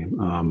bots.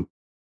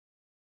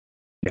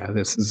 Yeah,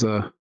 this is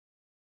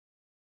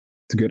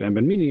it's good. I've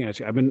been meaning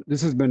actually.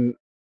 This has been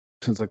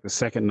since like the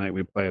second night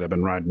we played. I've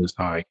been riding this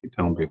high. I keep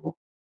telling people.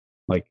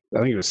 Like I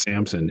think it was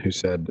Samson who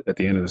said at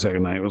the end of the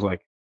second night, it was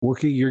like,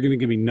 Wookiee, you're gonna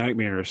give me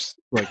nightmares.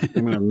 Like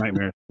I'm gonna have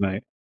nightmares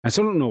tonight. I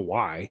still don't know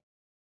why.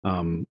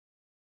 Um,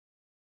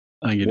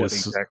 I think you what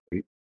just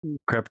exactly?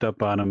 crept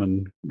up on him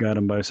and got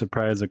him by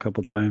surprise a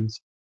couple times.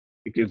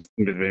 Because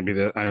maybe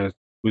that I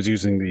was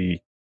using the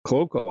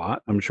cloak a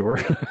lot. I'm sure.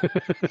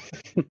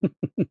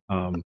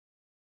 um,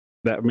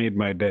 that made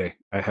my day.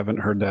 I haven't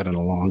heard that in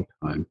a long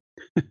time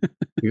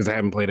because I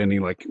haven't played any.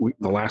 Like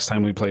the last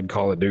time we played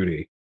Call of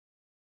Duty,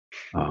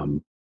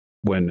 um,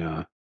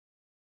 when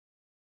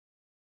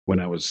when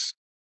I was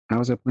how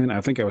was I playing?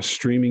 I think I was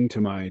streaming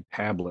to my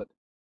tablet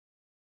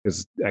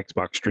because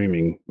Xbox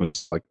streaming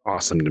was like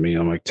awesome to me.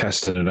 I'm like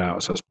testing it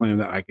out, so I was playing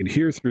that. I could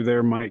hear through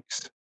their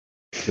mics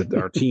that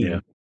our Yeah.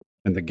 team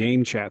and the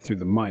game chat through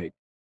the mic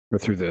or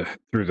through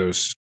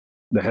those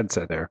the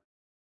headset there.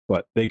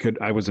 But they could.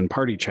 I was in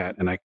party chat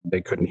and they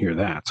couldn't hear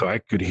that, so I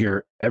could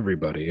hear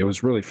everybody. It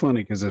was really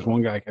funny because this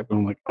one guy kept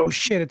going like, "Oh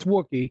shit, it's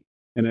Wookiee,"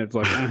 and it's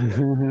like,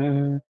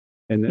 and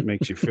that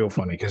makes you feel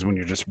funny because when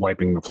you're just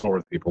wiping the floor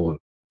with people,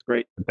 it's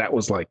great. But that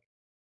was like,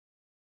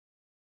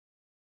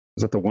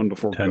 was that the one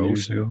before 10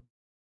 years Ghost? ago.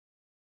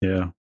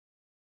 Yeah.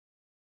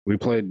 We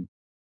played.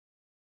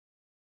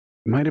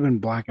 Might have been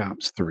Black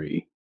Ops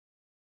 3.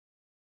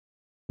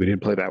 We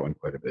did play that one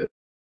quite a bit.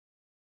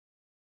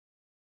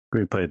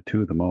 We played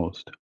two the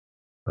most,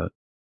 but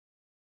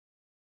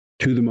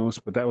Two the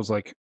most, but that was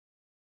like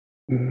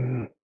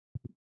it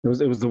was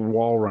the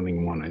wall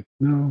running one.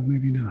 No,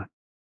 maybe not.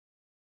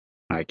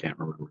 I can't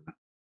remember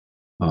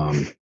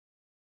that.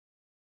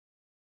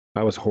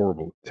 I was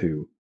horrible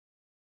too.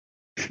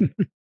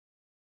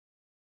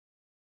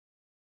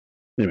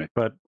 Anyway,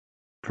 but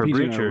for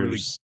PJ and I are really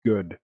breachers,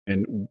 good,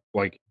 and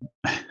like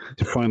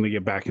to finally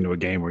get back into a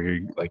game where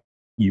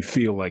you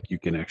feel like you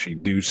can actually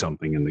do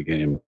something in the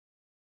game.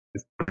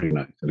 It's pretty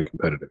nice in a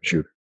competitive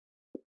shooter.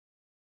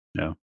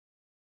 yeah.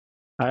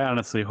 I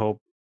honestly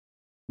hope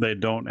they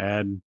don't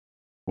add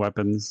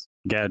weapons,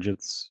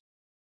 gadgets.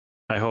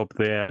 I hope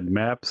they add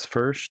maps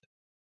first.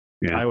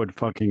 Yeah, I would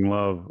fucking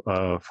love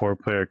a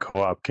 4-player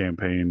co-op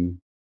campaign.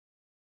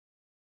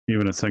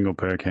 Even a single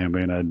player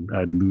campaign,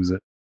 I'd lose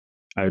it.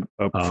 a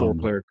Um,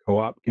 4-player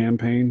co-op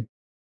campaign,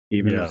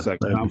 even if yeah, it's like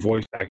that'd not be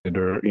voice acted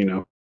or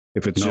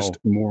if it's just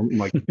no. more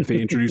like if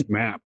they introduced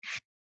map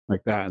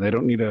like that, they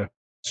don't need a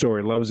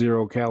story. Love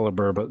Zero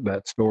Caliber, but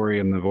that story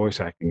and the voice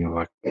acting, you're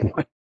like,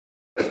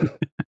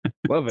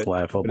 love It's it. But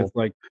laughable. it's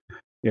like,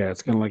 yeah,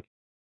 it's kind of like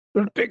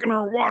they're taking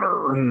our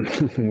water,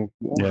 and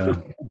Yeah,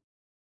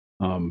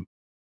 um,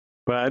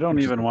 but I don't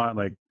which is even want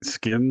like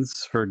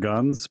skins for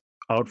guns,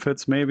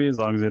 outfits maybe, as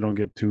long as they don't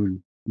get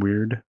too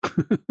weird.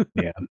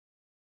 yeah,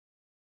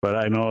 But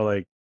I know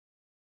like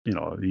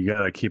you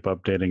gotta keep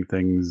updating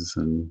things,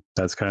 and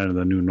that's kind of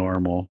the new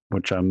normal,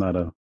 which I'm not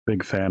a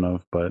big fan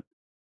of. But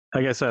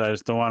like I said, I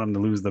just don't want them to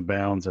lose the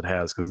balance it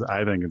has because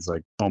I think it's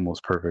like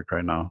almost perfect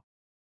right now.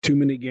 too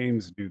many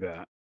games do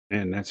that,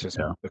 and that's just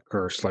Yeah. the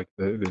curse. Like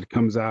it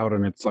comes out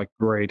and it's like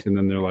great, and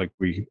then they're like,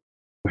 we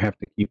have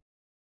to keep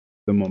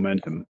the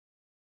momentum.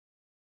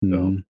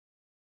 So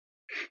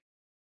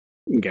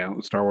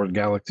Mhm. Star Wars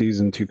Galaxies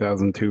in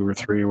 2002 or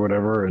three or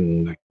whatever,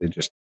 and like,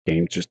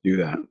 games just do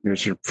that.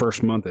 Here's your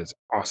first month is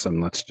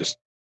awesome. Let's just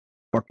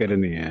fuck it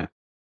in the ass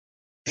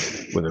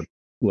with a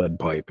lead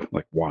pipe.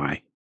 Like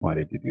why? Why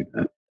did you do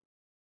that?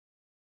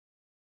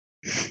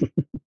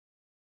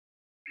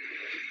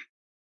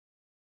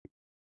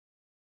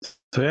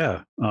 So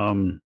yeah,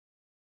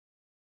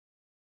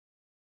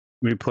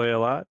 we play a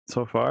lot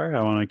so far.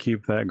 I want to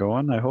keep that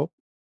going. I hope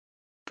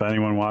if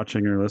anyone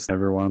watching or listening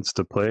ever wants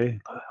to play,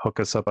 hook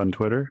us up on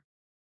Twitter.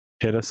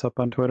 Hit us up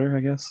on Twitter, I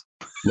guess.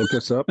 Look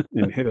us up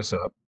and hit us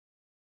up.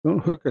 Don't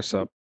hook us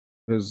up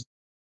because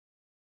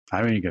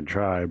I mean, you can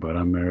try, but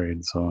I'm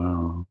married, so I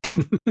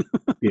don't know.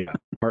 yeah,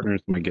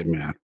 partners might get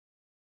mad.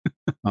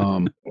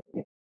 Um,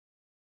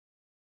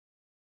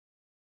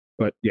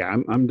 but yeah,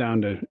 I'm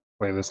down to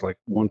play this like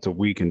once a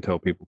week until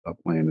people stop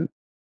playing it.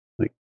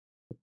 Like,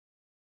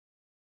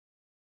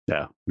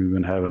 Yeah, we've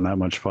been having that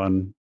much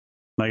fun.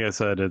 Like I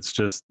said, it's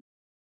just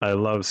I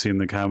love seeing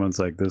the comments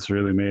like this.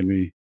 Really made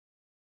me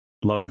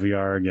love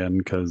VR again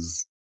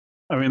because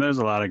I mean, there's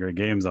a lot of great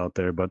games out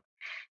there, but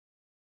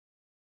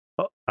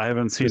I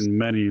haven't just seen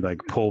many like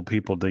pull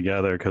people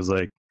together because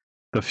like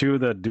the few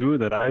that do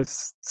that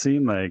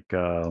seen like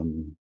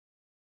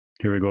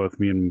here we go with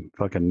me and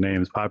fucking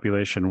names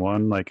population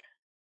one like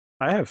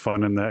I have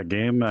fun in that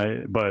game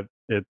but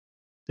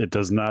it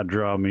does not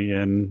draw me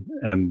in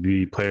and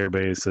the player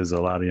base is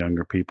a lot of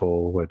younger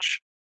people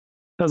which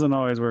doesn't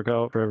always work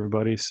out for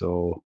everybody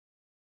so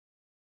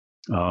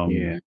um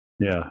yeah,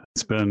 yeah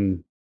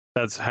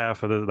that's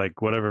half of the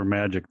like whatever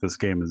magic this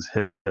game has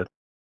hit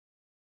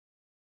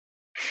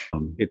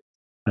um, it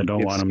I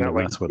don't want it's them to got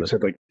like mess with you it.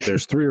 said, like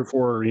there's 3 or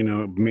 4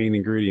 main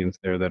ingredients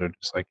there that are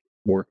just like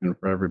working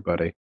for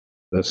everybody.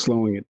 The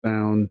slowing it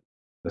down,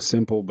 the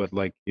simple but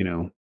like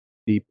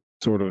deep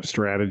sort of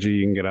strategy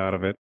you can get out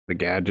of it, the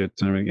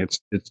gadgets. I mean, it's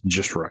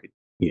just right.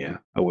 Yeah,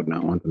 I would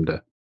not want them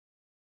to.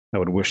 I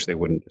would wish they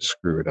wouldn't just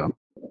screw it up.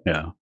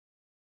 Yeah.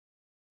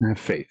 I have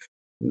faith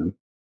in them.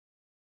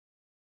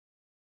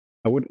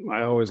 I would.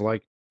 I always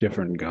like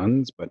different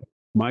guns, but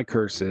my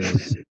curse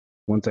is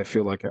once I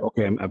feel like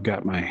okay, I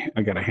got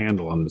a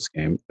handle on this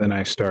game, then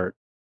I start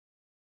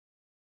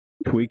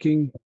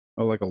tweaking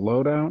like a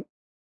loadout,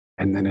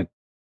 and then it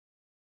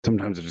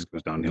sometimes it just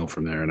goes downhill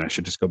from there. And I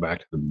should just go back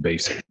to the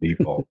basic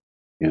default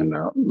and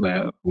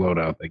that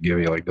loadout they give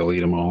you, like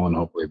delete them all, and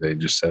hopefully they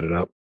just set it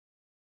up.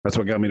 That's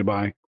what got me to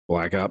buy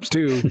Black Ops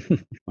 2.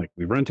 Like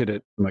we rented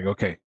it. I'm like,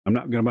 okay, I'm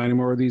not gonna buy any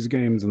more of these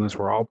games unless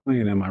we're all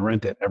playing them. I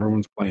rent it.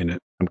 Everyone's playing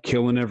it. I'm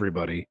killing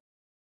everybody.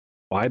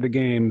 Buy the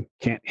game.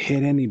 Can't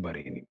hit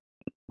anybody anymore.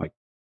 Like,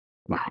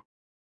 wow.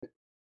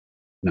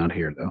 Not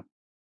here though.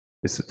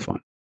 This is fun.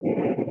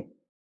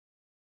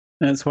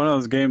 And it's one of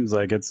those games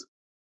like it's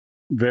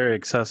very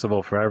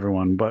accessible for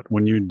everyone, but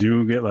when you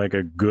do get like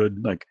a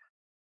good like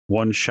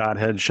one shot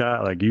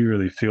headshot, like you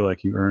really feel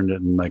like you earned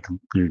it and like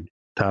you're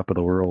top of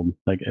the world.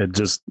 Like it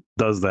just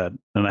does that.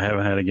 And I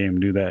haven't had a game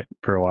do that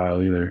for a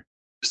while either.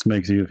 Just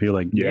makes you feel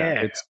like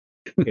Yeah, yeah.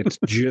 it's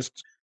just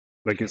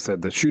like I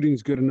said, the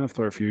shooting's good enough,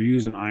 or if you're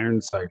using iron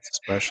sights,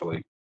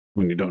 especially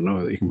when you don't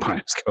know that you can buy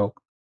a scope.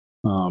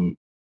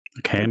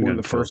 Like Like one of handgun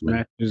the kills first me.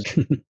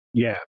 matches,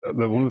 yeah,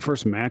 one of the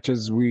first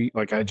matches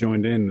I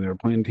joined in, and they were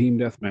playing team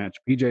deathmatch.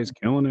 PJ's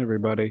killing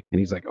everybody, and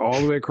he's like all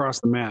the way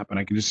across the map, and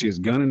I can just see his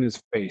gun in his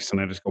face,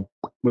 and I just go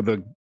with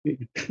a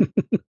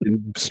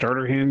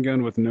starter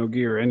handgun with no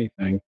gear or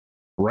anything,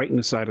 right in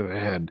the side of the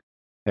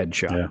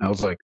headshot. Yeah. I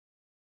was like,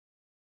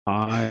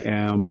 I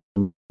am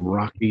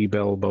Rocky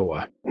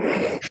Balboa.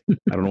 I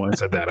don't know why I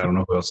said that. I don't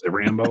know who else said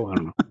Rambo. I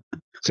don't know.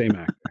 Same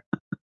actor.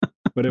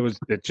 But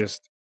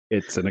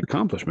it's an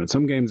accomplishment.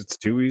 Some games it's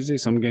too easy.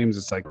 Some games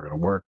it's like it'll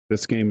work.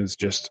 This game is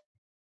just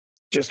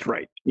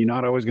right. You're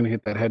not always going to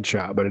hit that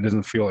headshot, but it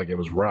doesn't feel like it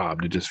was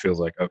robbed. It just feels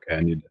like okay,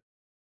 I need to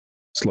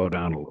slow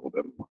down a little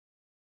bit more.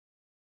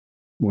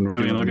 When we're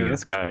I mean, look doing at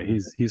this guy.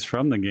 He's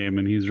from the game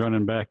and he's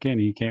running back in.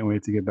 He can't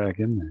wait to get back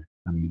in there.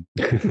 I mean,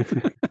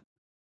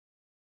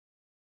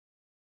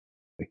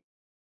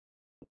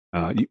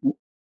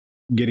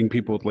 getting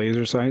people with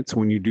laser sights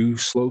when you do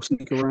slow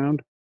sneak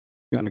around.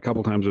 Gotten a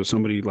couple times where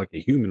somebody like a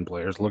human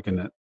player is looking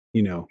at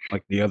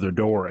like the other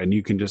door, and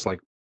you can just like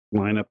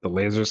line up the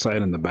laser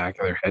sight in the back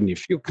of their head, and you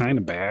feel kind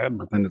of bad,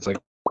 but then it's like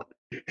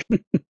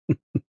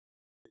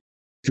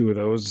two of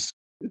those,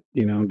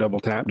 double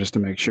tap just to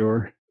make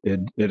sure.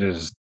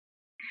 It's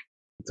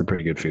a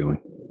pretty good feeling.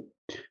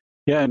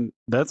 yeah, and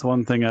that's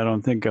one thing I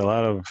don't think a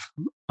lot of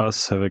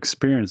us have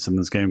experienced in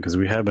this game because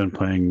we have been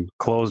playing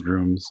closed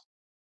rooms.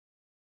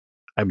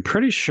 I'm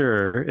pretty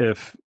sure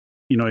if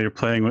you're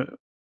playing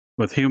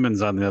with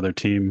humans on the other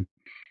team,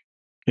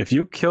 if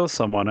you kill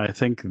someone, I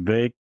think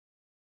they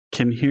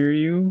can hear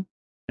you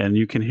and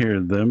you can hear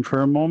them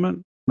for a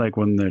moment, like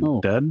when they're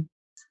Oh, dead.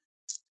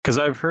 Because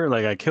I've heard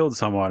like I killed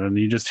someone and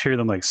you just hear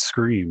them like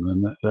scream,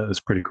 and that is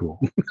pretty cool.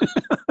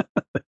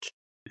 Like,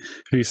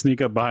 if you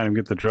sneak up behind them,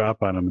 get the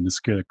drop on them, and just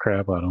scare the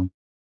crap out of them.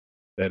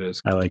 that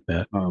is. I like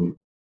that. As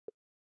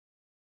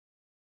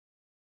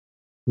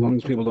long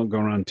as people don't go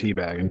around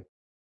teabagging,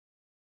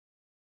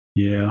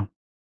 Yeah.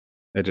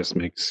 that just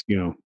makes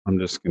I'm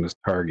just going to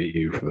target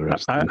you for the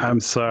rest of the night. I'm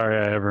sorry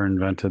I ever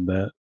invented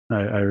that.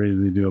 I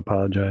really do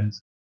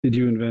apologize. Did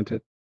you invent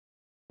it?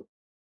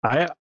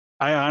 I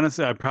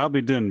honestly I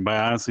probably didn't, but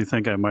I honestly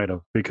think I might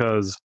have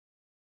because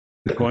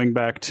going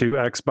back to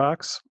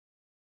Xbox,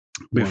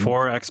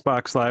 before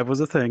Xbox Live was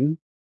a thing,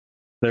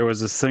 there was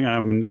this thing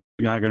I'm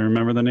not going to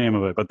remember the name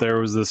of it, but there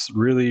was this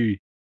really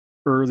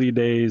early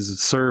days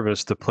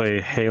service to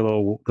play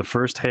Halo, the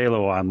first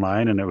Halo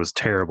online, and it was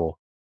terrible.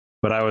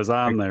 But I was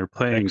on there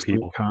playing Excellent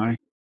people. Kai.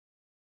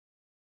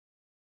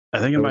 I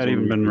think it That was might one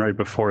even of been your right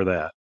before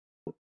that.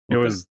 It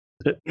Okay. was,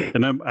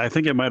 and I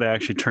think it might have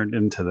actually turned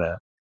into that.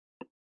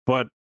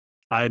 But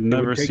I'd It would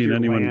never take seen your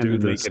anyone LAN do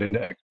and make this. it into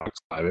Xbox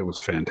Live. It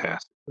was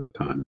fantastic at the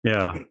time.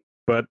 Yeah,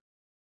 but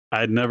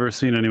I'd never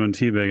seen anyone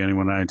teabag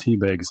anyone. I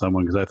teabag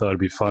someone because I thought it'd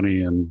be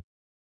funny. And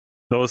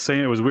I was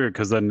saying it was weird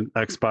because then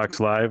Xbox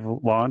Live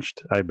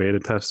launched. I beta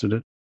tested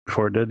it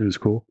before it did. It was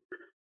cool.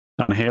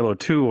 On Halo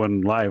 2,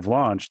 when Live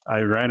launched, I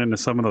ran into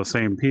some of those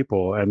same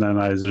people, and then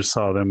I just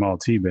saw them all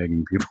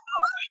teabagging people.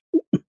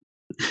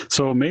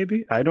 So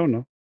maybe, I don't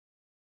know.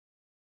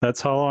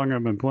 That's how long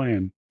I've been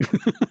playing.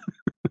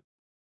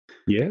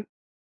 Yeah.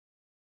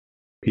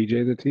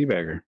 PJ the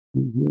Teabagger.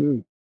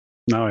 Mhm.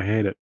 Now I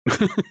hate it.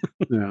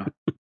 Yeah.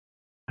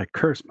 I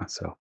curse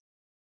myself.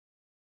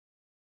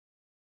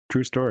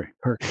 True story.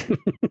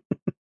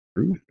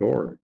 True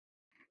story.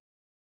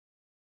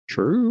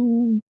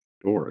 True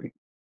story.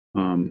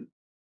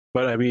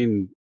 But I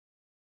mean,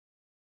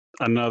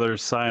 another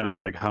sign of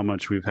like how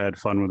much we've had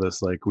fun with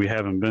this. Like we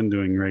haven't been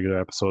doing regular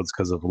episodes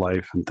because of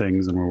life and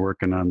things, and we're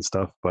working on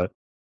stuff. But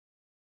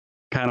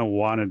kind of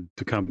wanted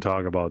to come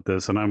talk about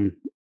this, and I'm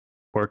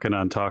working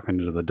on talking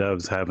to the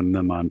devs, having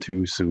them on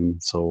too soon.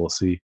 So we'll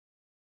see.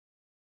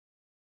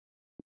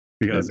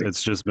 Because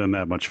it's just been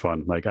that much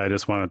fun. Like I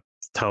just want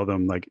to tell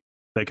them like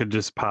they could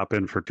just pop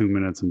in for 2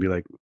 minutes and be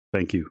like,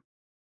 "Thank you."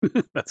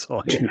 That's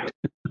all. I need.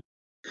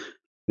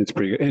 it's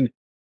pretty good. And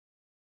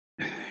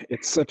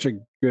it's such a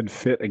good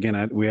fit.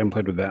 Again, we haven't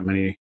played with that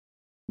many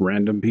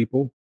random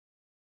people,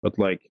 but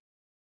like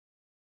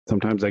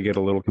sometimes I get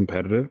a little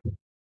competitive.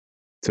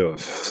 So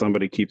if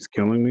somebody keeps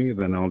killing me,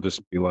 then I'll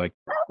just be like,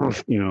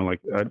 like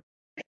I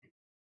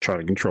try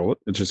to control it.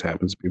 It just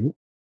happens to people.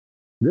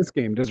 This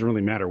game doesn't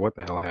really matter what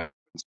the hell happens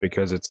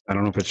because I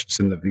don't know if it's just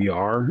in the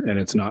VR and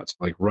it's not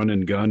like run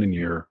and gun and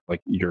you're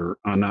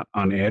not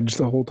on edge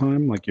the whole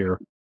time. Like the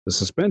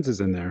suspense is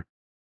in there.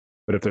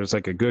 But if there's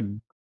like a good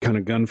kind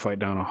of gunfight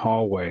down a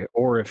hallway,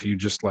 or if you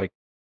just like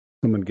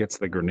someone gets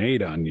the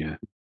grenade on you,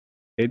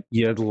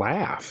 you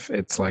laugh.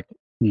 It's like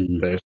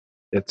Mhm.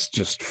 it's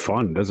just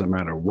fun. Doesn't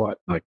matter what.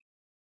 Like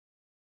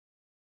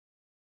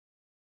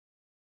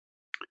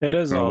It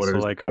is I don't know what it also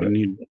is like about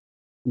when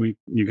it.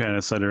 you kind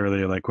of said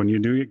earlier, like when you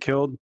do get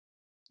killed,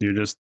 you're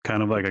just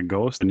kind of like a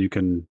ghost, and you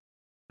can.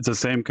 It's the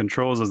same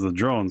controls as the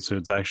drone, so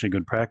it's actually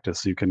good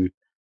practice. You can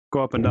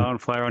go up and down,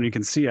 fly around. You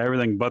can see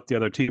everything but the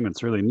other team.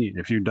 It's really neat.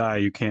 If you die,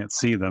 you can't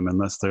see them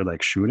unless they're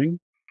like shooting.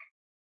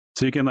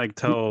 So you can like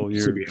tell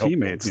This would your be helpful.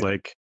 teammates Yeah.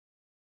 like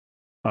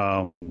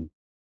um,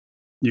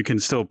 you can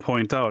still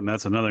point out, and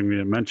that's another thing we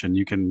didn't mention.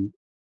 You can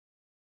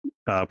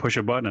push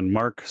a button and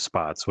mark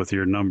spots with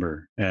your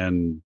number,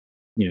 and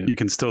Yeah. you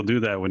can still do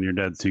that when you're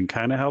dead. So you can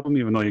kind of help them,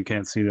 even though you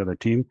can't see the other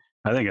team.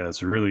 I think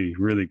that's really,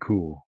 really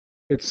cool.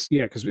 It's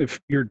because if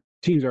your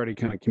team's already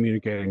kind of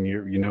communicating,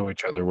 you know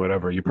each other,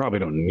 whatever, you probably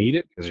don't need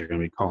it because you're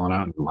going to be calling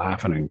out and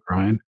laughing and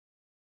crying.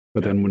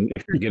 But Yeah. then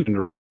if you're getting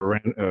into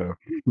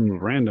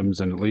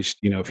randoms, and at least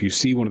if you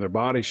see one of their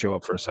bodies show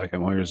up for a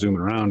second while you're zooming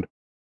around,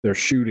 they're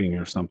shooting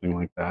or something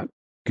like that.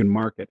 You can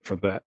mark it for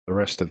the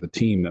rest of the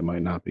team that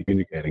might not be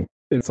communicating.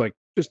 It's like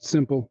just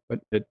simple, but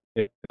it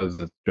does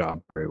its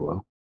job very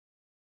well.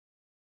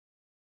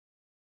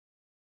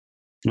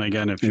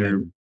 Again, if And you're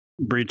then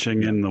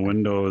breaching yeah, in the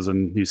windows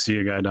and you see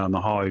a guy down the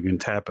hall, you can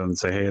tap it and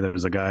say, "Hey,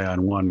 there's a guy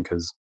on one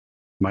because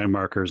my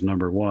marker is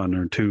number 1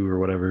 or 2 or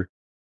whatever."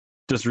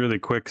 Just really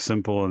quick,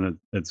 simple, and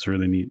it's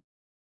really neat.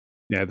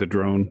 yeah, the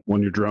drone.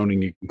 When you're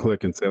droning, you can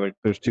click and say like,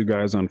 "There's 2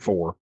 guys on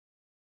 4."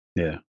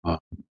 Yeah.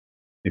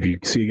 If you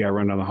see a guy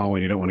run down the hallway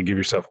and you don't want to give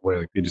yourself away,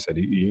 like you just said,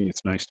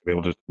 it's nice to be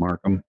able to just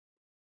mark them.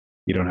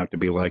 You don't have to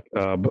be like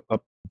up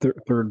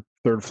third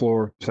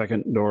floor,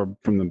 second door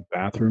from the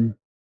bathroom.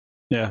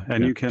 Yeah,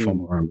 and Yeah, you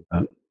fumble can around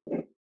with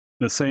that.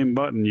 the same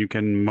button you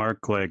can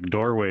mark like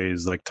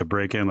doorways like to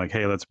break in, like,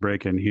 "Hey, let's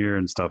break in here,"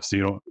 and stuff.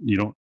 So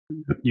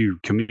you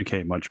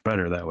communicate much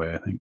better that way, I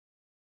think.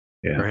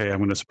 Yeah. Or, "Hey, I'm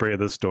gonna spray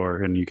this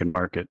door," and you can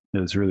mark it.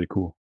 It's really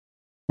cool.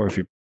 Or if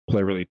you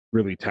play really,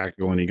 really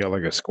tactical and you got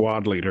like a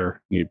squad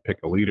leader, you pick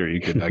a leader, I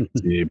could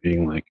see you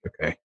being like,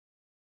 okay,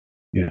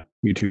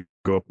 you two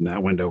go up in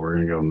that window, we're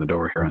gonna go in the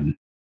door here and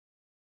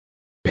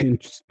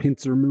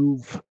pincer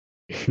move.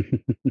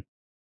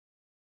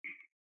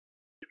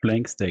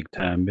 Flank steak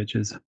time,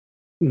 bitches.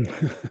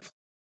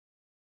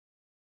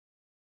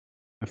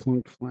 I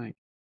flunked flank.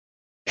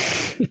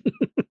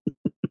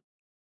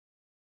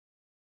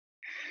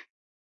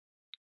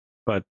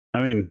 But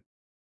I mean,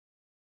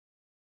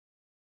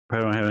 I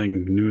don't have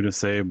anything new to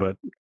say, but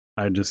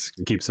I just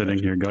keep sitting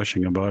here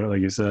gushing about it,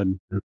 like you said.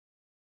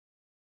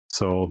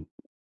 So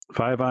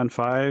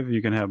 5-on-5,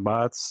 you can have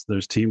bots.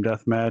 There's team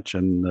deathmatch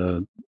and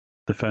the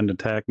defend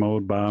attack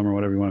mode, bomb, or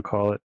whatever you want to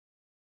call it.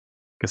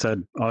 Like I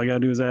said, all you gotta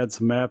do is add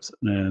some maps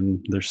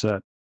and they're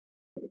set.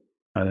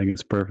 I think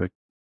it's perfect.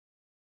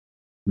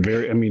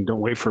 I mean, don't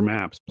wait for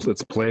maps.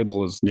 It's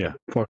playable as Yeah.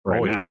 fuck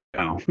right Oh, yeah.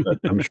 now. But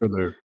I'm sure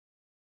they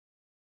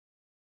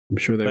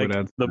would Like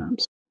add some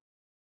maps.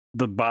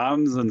 the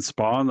bombs and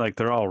spawn, like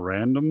they're all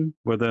random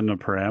within a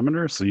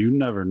parameter, so you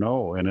never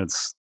know, and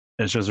it's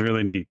just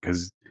really neat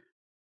because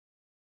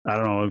I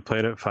don't know, we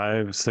played it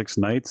 5, 6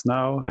 nights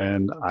now,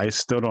 and I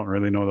still don't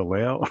really know the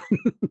layout.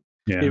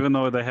 Yeah, Even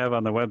though they have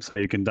on the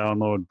website, you can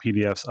download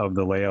PDFs of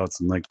the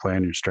layouts and like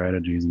plan your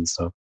strategies and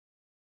stuff.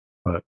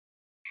 But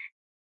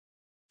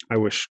I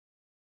wish.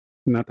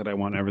 Not that I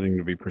want everything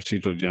to be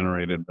procedurally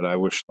generated, but I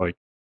wish like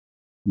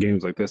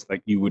games like this,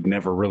 like you would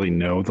never really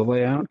know the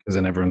layout because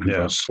then everyone could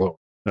go yeah, slow.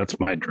 That's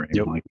my dream.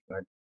 yep, Like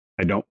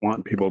I don't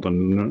want people to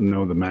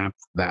know the map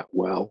that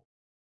well.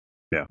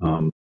 yeah.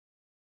 Um,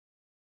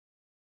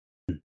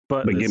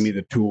 But but give me it's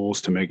the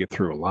tools to make it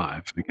through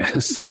alive, I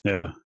guess.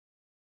 yeah.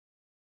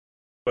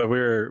 But we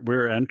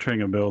were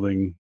entering a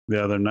building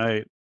the other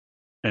night,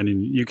 and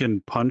you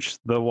can punch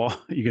the wall,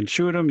 you can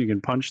shoot them, you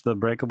can punch the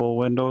breakable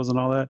windows and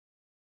all that.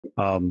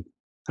 Um,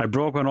 I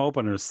broke one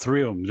open. There's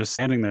three of them just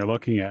standing there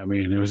looking at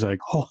me, and it was like,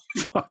 holy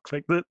fuck!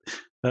 Like that.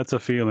 That's a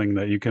feeling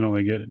that you can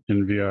only get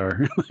in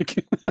VR. Like,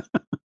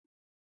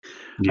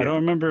 I Yeah, don't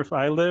remember if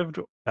I lived.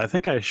 I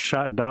think I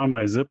shot down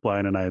my zip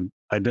line, and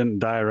I didn't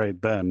die right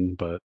then,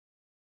 but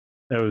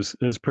it was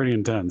pretty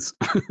intense.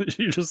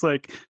 You're just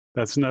like,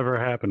 that's never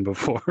happened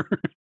before.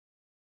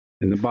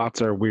 and the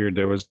bots are weird.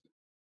 There was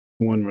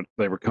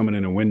they were coming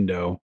in a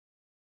window,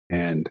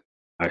 and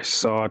I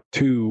saw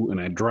two, and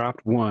I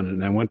dropped one,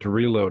 and I went to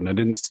reload, and I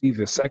didn't see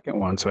the second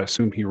one, so I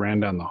assumed he ran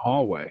down the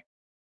hallway.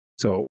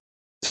 So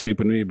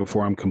stupid me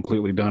before I'm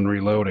completely done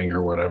reloading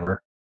or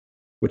whatever.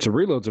 Which the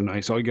reloads are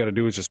nice. All you got to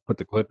do is just put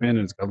the clip in, and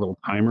it's got a little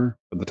timer.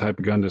 But the type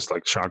of gun, just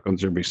like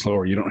shotguns, would be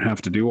slower. You don't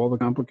have to do all the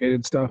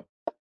complicated stuff.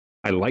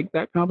 I like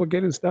that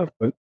complicated stuff,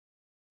 but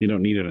you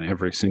don't need it in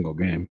every single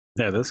game.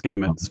 Yeah, this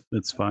game Um,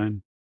 it's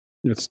fine.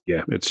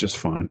 it's just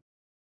fun.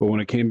 But when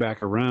it came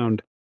back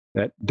around,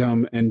 that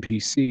dumb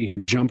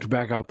NPC jumped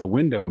back out the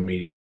window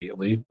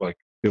immediately. Like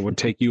it would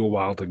take you a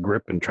while to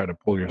grip and try to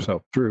pull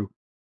yourself through.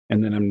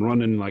 And then I'm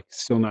running, like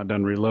still not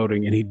done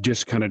reloading, and he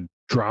just kind of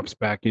drops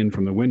back in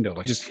from the window,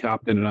 like just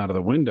hopped in and out of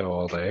the window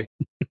all day,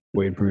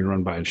 waiting for me to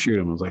run by and shoot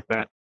him. I was like,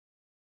 that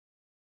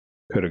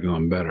could have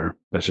gone better.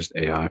 That's just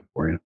AI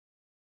for you.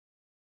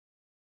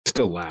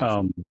 Still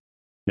laugh.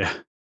 Yeah.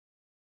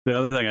 The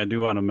other thing I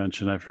do want to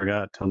mention, I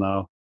forgot till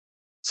now.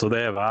 So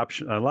they have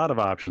a lot of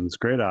options,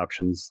 great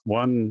options.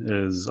 One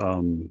is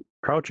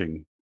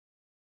crouching.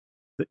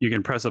 You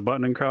can press a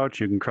button and crouch.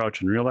 You can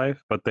crouch in real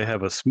life, but they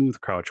have a smooth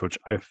crouch, which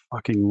I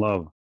fucking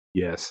love.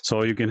 Yes.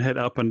 So you can hit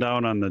up and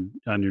down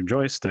on your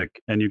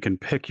joystick, and you can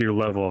pick your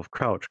level of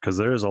crouch because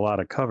there is a lot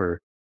of cover.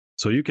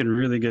 So you can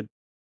really get,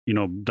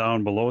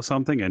 down below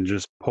something and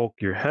just poke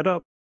your head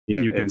up.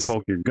 Yeah. You can It's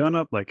poke your gun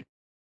up. Like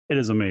it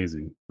is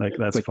amazing. Like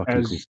that's like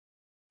fucking cool.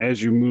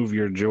 as you move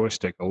your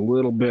joystick a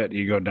little bit,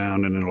 you go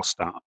down and it'll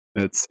stop.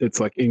 It's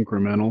like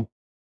incremental.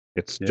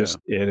 Yeah,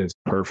 It is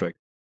perfect.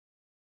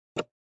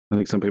 I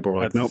think some people were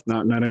like, that's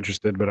nope, not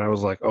interested. But I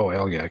was like, oh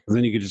hell yeah, because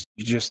then you could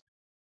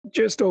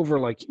just over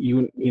like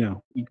you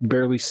can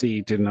barely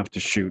see to enough to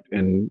shoot,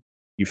 and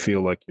you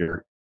feel like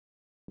you're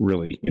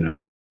really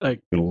like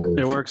gonna it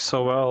live. works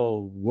so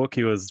well.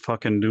 Wookiee was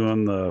fucking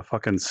doing the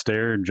fucking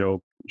stare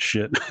joke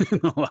shit in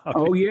the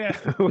Oh lobby. yeah,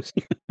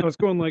 I was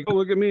going like, oh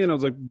look at me, and I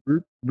was like,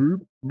 broop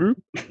broop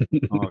broop.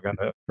 Oh god,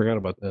 I forgot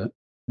about that.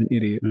 An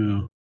idiot.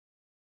 Yeah.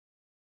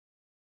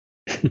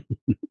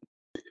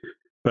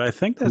 But I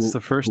think that's Cool,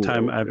 the first cool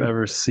time I've idea.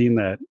 ever seen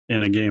that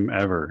in a game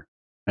ever.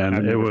 And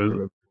I've never seen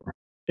it before.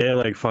 it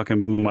like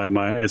fucking blew my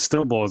mind. It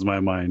still blows my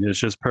mind. It's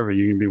just perfect.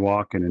 You can be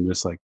walking and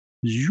just like,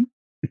 zoop.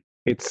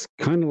 It's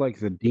kind of like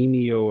the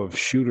Demio of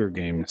shooter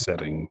game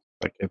setting.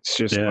 Like it's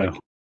just Yeah. like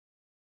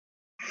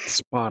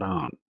spot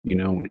on.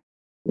 Nailed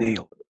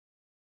it.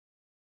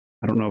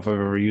 I don't know if I've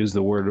ever used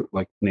the word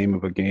like name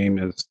of a game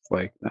as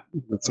like that.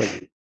 It's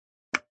like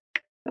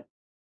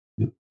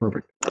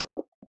perfect.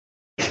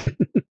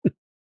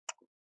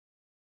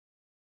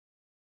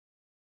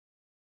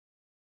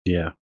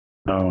 Yeah.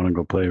 I want to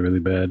go play really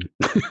bad.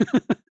 I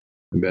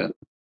bet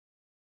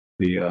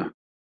the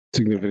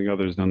significant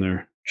others down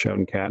there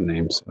shouting cat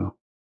names. So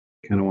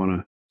kind of want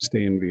to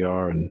stay in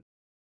VR and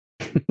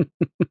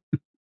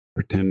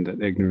pretend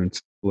that ignorance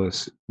is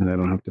bliss, and I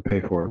don't have to pay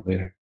for it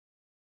later.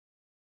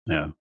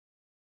 Yeah.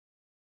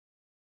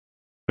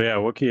 But yeah,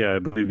 Wookiee, I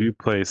believe you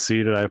play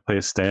seated, I play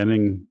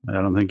standing. I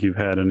don't think you've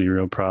had any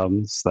real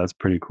problems. That's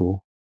pretty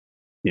cool.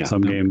 Yeah,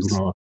 Some no, games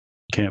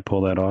can't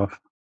pull that off.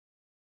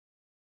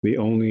 the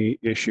only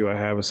issue I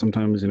have is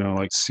sometimes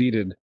like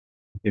seated.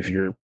 If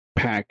your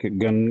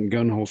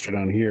gun holster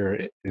down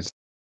here is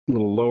a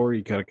little lower,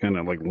 you gotta kind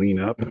of like lean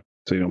up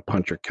so you don't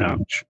punch your Yeah.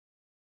 couch.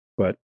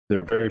 But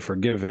they're very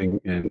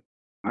forgiving, and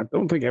I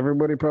don't think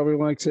everybody probably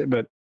likes it,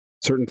 but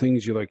certain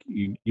things you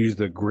use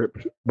the grip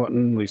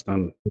button, at least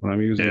on when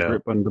I'm using the Yeah.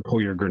 grip button to pull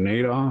your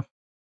grenade off,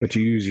 but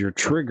you use your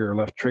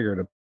left trigger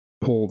to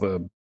pull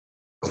the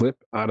clip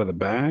out of the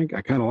bag.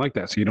 I kind of like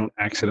that, so you don't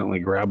accidentally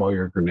grab all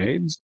your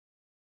grenades.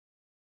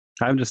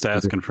 I'm just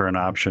asking for an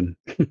option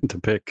to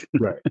pick.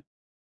 Right.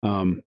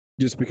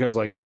 Just because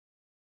like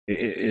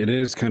it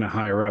is kind of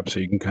higher up, so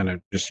you can kind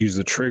of just use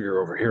the trigger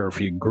over here.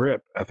 If you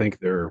grip, I think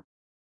they're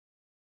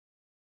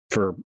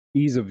for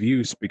ease of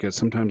use, because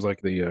sometimes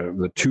like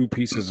the two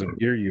pieces of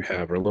gear you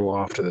have are a little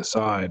off to the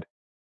side.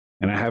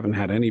 and I haven't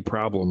had any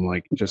problem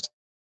like just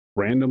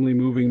randomly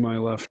moving my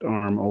left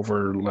arm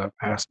over left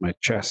past my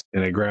chest,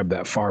 and I grab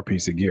that far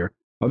piece of gear.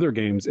 Other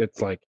games,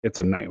 it's like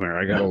it's a nightmare.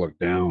 I got to look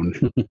down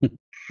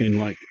and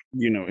like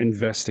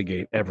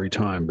investigate every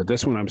time. But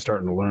this one, I'm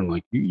starting to learn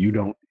like you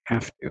don't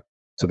have to.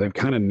 So they've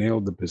kind of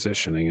nailed the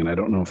positioning, and I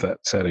don't know if that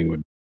setting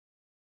would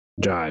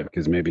jive,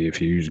 because maybe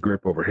if you use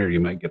grip over here, you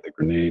might get the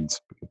grenades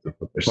because of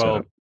what they're set Well,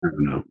 up. I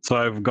don't know. so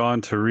I've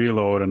gone to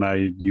reload and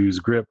I use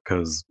grip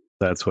because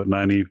that's what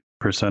 90%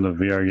 of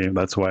VR game.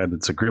 That's why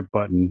it's a grip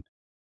button.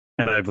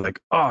 And I've like,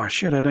 oh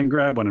shit, I didn't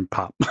grab one and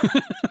pop.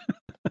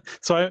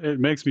 So it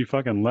makes me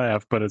fucking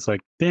laugh, but it's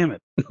like, damn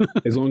it.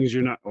 As long as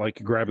you're not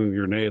like grabbing the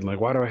grenade, like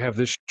why do I have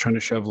this trying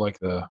to shove like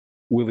the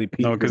Willie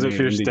Pete No, because if grenade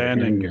you're into your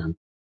standing, handgun?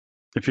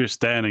 if you're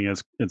standing,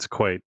 it's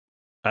quite.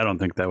 I don't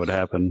think that would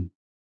happen.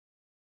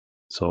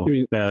 So I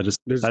mean, yeah, I just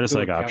there's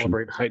like a option.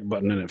 calibrate height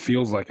button, and it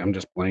feels like I'm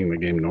just playing the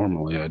game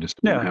normally. I just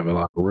don't Yeah. have a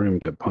lot of room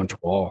to punch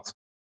walls.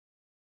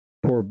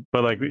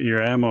 But like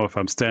your ammo, if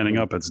I'm standing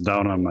up, it's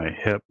down on my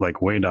hip,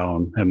 like way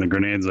down, and the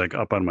grenade's like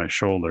up on my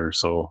shoulder.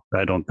 So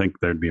I don't think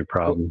there'd be a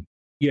problem.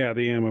 Yeah,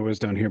 the ammo is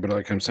down here, but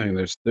like I'm saying,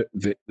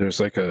 there's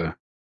like a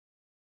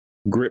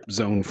grip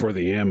zone for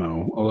the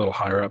ammo a little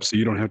higher up, so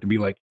you don't have to be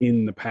like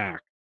in the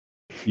pack.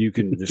 You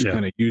can just Yeah.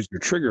 kind of use your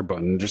trigger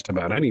button just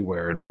about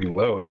anywhere and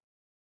reload.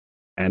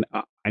 And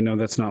I know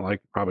that's not like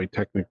probably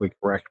technically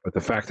correct, but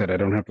the fact that I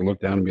don't have to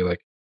look down and be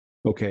like,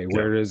 okay,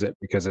 where is it?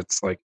 Because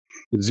it's like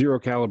Zero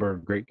Caliber,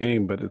 great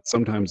game, but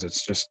sometimes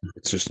it's just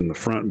in the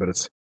front, but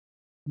it's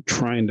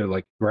trying to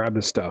like grab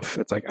the stuff.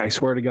 It's like I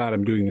swear to God,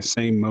 I'm doing the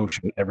same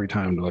motion every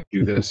time to like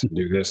do this,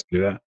 do this, do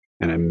that,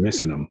 and I'm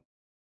missing them.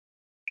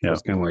 Yeah.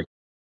 It's kind of like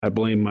I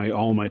blame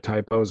all my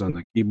typos on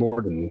the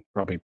keyboard, and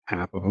probably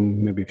half of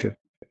them, maybe 50,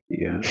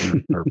 yeah,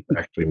 are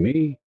actually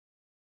me.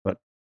 But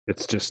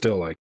it's just still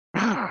like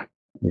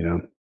you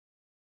know.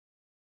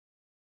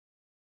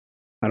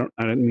 I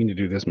didn't mean to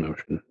do this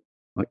motion.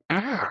 Like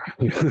Ah.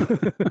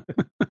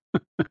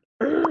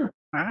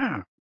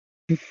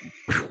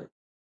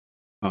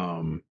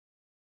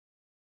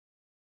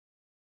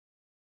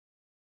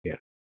 Yeah.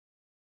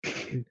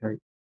 Okay.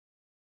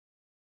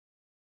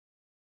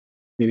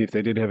 Maybe if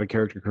they did have a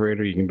character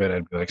creator, you can bet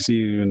I'd be like, see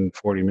you in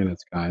 40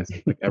 minutes, guys.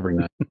 Like every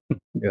night.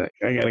 Be like,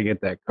 I gotta get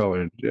that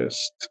color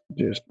just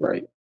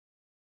right.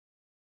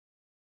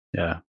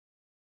 Yeah.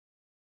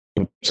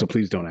 So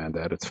please don't add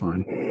that. It's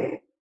fine.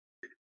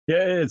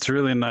 Yeah, it's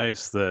really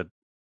nice that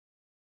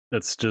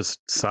it's just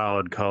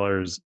solid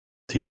colors.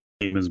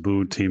 Team is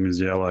blue, team is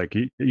yellow. Like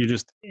you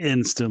just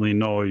instantly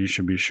know you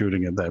should be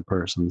shooting at that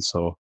person.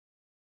 So,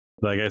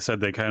 like I said,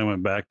 they kind of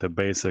went back to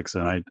basics,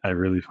 and I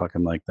really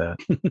fucking like that.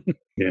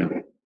 Yeah.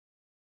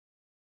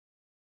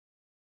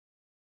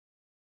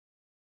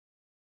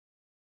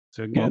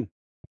 So again,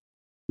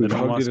 We've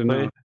anyone hugged wants it to play,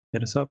 enough.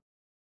 hit us up.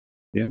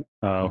 Yeah.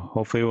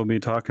 Hopefully we'll be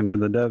talking to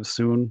the devs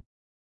soon.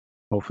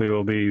 Hopefully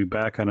we'll be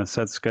back on a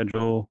set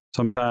schedule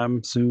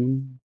sometime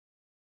soon.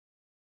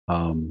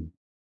 Again,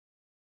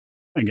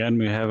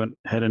 we haven't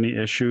had any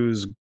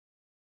issues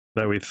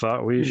that we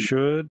thought we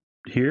should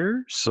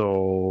here,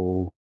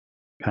 so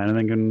kind of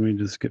thinking we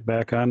just get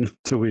back on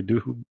until we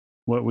do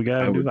what we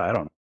gotta do. I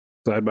don't know.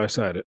 Side by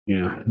side it.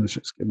 Yeah. Let's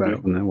just get back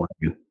on that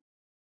wagon.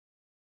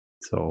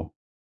 So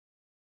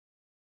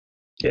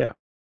yeah.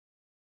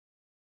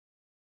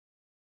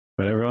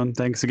 But everyone,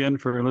 thanks again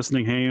for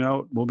listening, hanging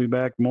out. We'll be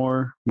back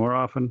more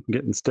often,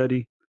 getting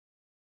steady.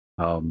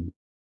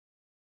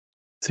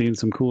 Seeing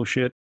some cool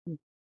shit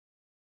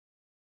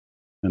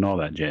and all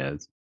that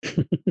jazz.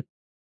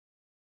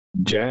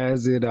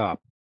 Jazz it up.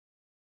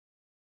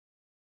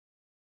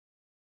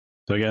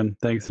 So again,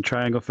 thanks to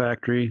Triangle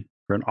Factory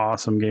for an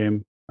awesome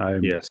game.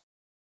 I'm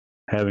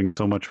having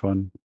so much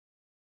fun.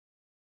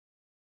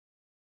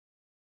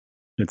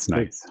 It's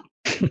nice.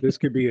 This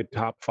could be a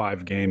top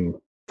 5 game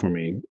for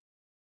me.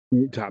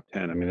 Top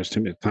 10. I mean, there's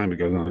too much time to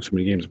go on so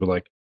many games, but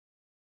like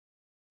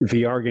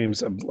VR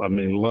games, I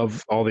mean,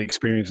 love all the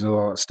experiences and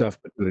all that stuff,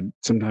 but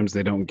sometimes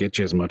they don't get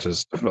you as much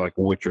as like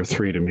Witcher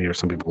 3 to me, or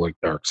some people like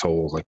Dark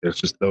Souls. Like there's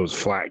just those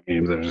flat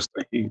games that are just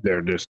like,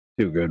 they're just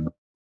too good.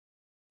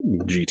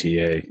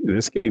 GTA.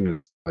 This game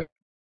is like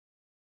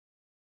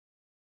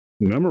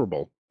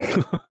memorable.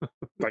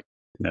 Like,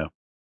 no.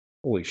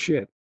 Holy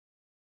shit.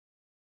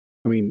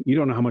 I mean, you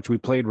don't know how much we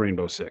played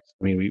Rainbow Six.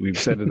 I mean, we've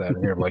said that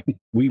here. Like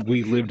we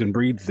lived and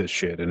breathed this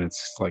shit, and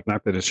it's like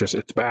not that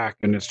it's back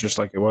and it's just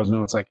like it was.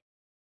 No, it's like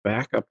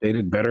back,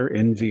 updated, better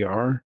in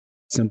VR,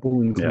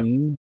 simple and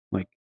clean.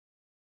 Like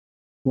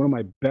one of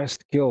my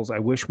best kills. I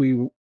wish we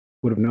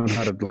would have known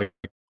how to like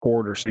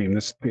record or stream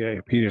this.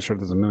 Peter's heard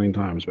this a million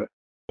times, but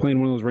playing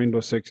one of those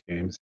Rainbow Six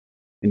games,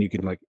 and you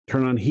could like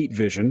turn on heat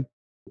vision,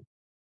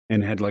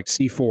 and had like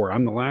C4.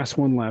 I'm the last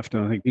one left,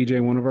 and I think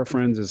PJ, one of our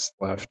friends, is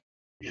left.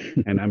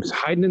 And I'm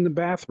hiding in the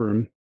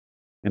bathroom,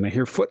 and I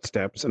hear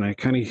footsteps, and I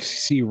kind of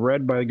see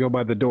red go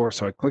by the door.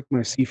 So I click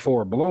my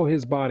C4, blow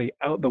his body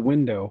out the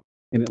window,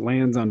 and it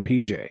lands on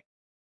PJ.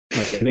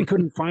 Like, and they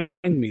couldn't find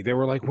me. They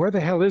were like, "Where the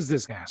hell is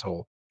this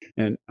asshole?"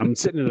 And I'm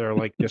sitting there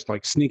like just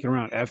like sneaking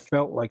around. It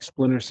felt like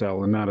Splinter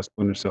Cell and not a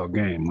Splinter Cell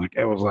game. Like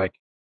it was like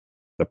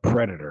the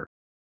Predator,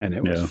 and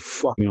it was Yeah.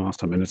 fucking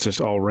awesome. And it's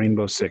just all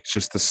Rainbow Six.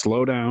 Just the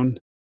slowdown.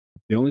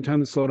 The only time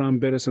the slowdown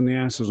bit us in the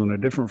ass was when a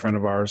different friend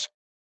of ours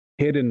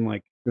hid in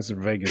like this is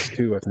Vegas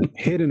too. I think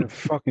hid in a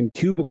fucking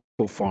cubicle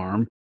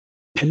farm,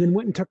 and then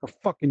went and took a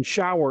fucking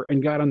shower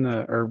and got on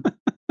the or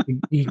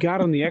he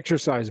got on the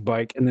exercise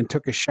bike and then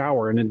took a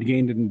shower, and then the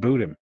game didn't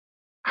boot him.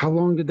 How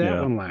long did that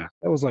Yeah. one last?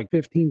 That was like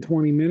 15,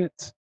 20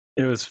 minutes.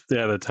 It was,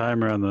 yeah, the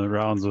timer on the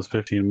rounds was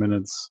 15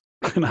 minutes.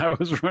 And I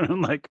was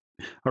running like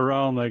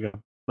around like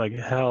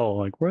hell.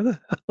 Like, where the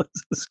hell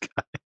is this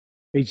guy?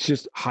 He's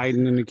just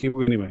hiding in the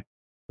cubicle anyway.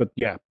 But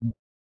yeah,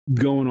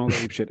 going all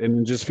ape shit.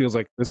 And it just feels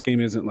like this game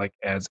isn't like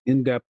as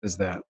in depth as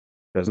that.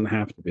 Doesn't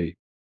have to be.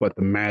 But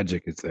the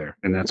magic is there.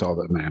 And that's all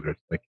that matters.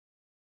 Like,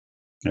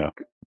 Yeah.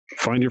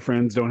 Find your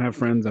friends, don't have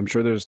friends. I'm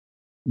sure there's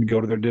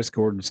go to their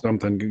Discord or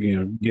something,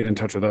 get in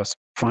touch with us.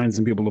 Find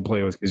some people to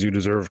play with because you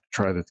deserve to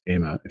try this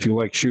game out. If you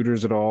like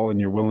shooters at all and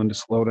you're willing to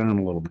slow down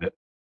a little bit,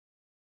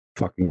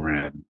 fucking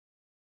rad.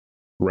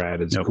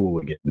 Rad is cool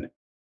again.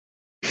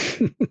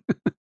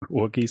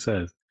 Wookiee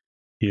says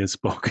he has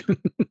spoken.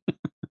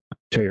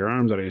 Tear your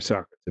arms out of your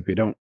sockets if you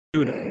don't.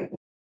 Dude,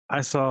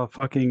 I saw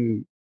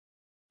fucking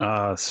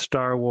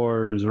Star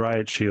Wars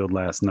Riot Shield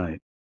last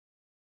night.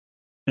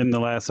 In the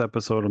last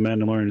episode of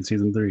Mandalorian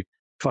season 3.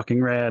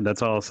 Fucking rad,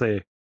 that's all I'll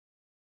say.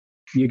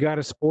 You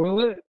gotta spoil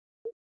it?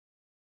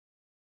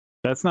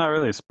 That's not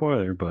really a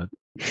spoiler, but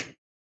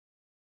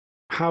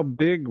how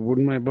big would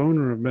my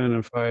boner have been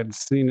if I had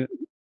seen it?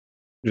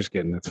 Just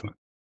kidding, that's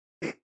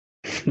fine.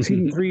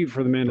 Season 3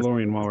 for The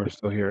Mandalorian, while we're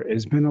still here,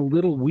 has been a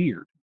little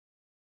weird.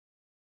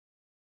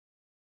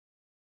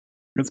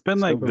 It's been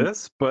like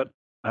this, but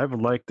I've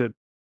liked it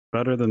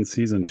better than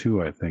season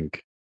 2, I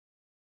think.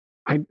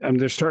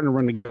 They're starting to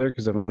run together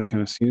because I've only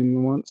kind of seen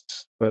them once,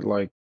 but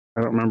like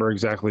I don't remember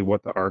exactly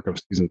what the arc of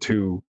season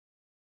 2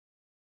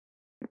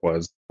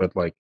 was, but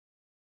like.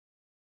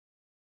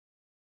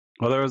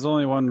 Well, there was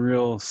only one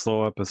real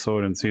slow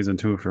episode in season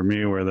 2 for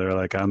me where they're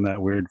like on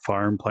that weird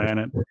farm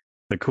planet.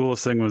 The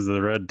coolest thing was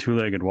the red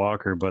two-legged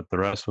walker, but the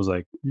rest was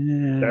like,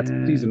 That's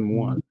season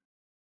 1.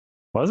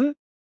 Was it?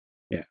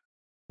 Yeah.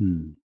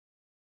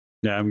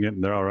 Yeah,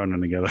 they're all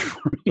running together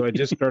for me. So I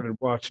just started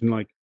watching,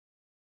 like,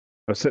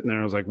 I was sitting there,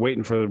 I was like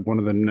waiting for one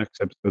of the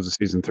next episodes of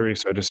season 3,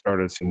 so I just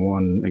started season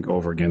 1 and go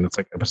over again. That's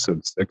like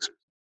episode 6.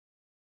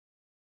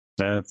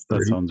 That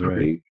sounds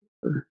right.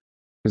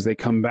 Because they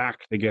come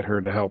back to get her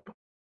to help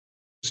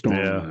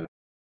storm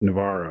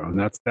Navarro, and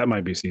that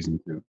might be season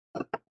 2.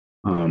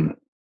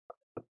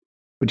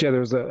 But yeah,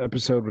 there was an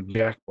episode with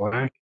Jack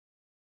Black,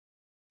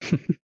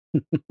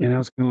 and I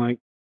was kind of like,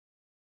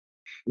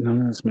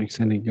 none of this makes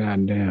any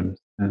goddamn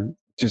sense.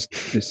 Just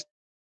this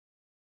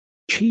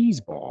cheese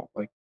ball,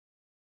 like.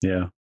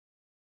 Yeah.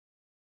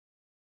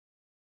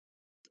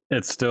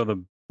 It's still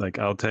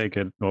I'll take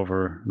it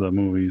over the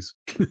movies.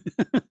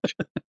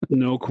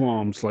 No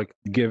qualms. Like,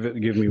 give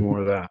me more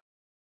of that.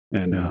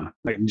 And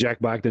like Jack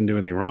Black didn't do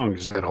anything wrong.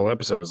 Just that whole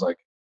episode was like,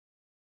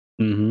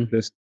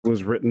 this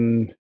was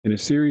written in a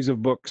series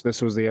of books.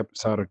 This was the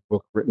episodic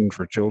book written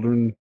for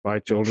children by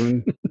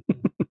children.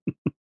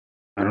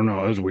 I don't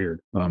know. It was weird.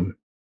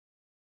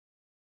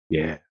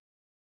 Yeah.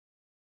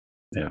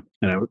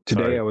 And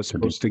today I was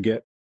supposed to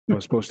get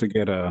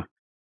a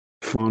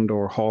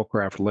Fondor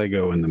Hallcraft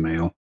Lego in the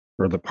mail,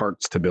 or the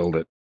parts to build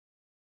it.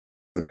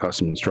 The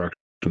custom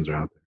instructions are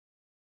out there,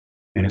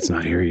 and it's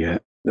not here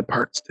yet. The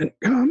parts didn't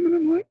come, and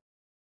I'm like,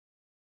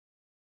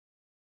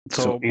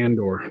 so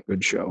Andor,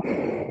 good show.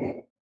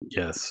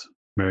 Yes,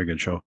 very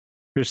good show. If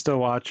you're still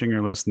watching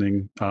or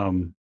listening,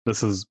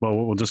 this is, well,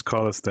 we'll just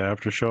call this the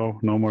after show.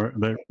 No more.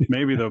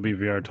 Maybe there'll be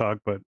VR talk,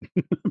 but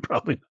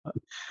probably not.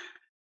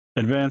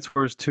 Advance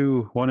Wars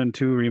 2 1 and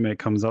 2 remake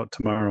comes out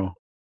tomorrow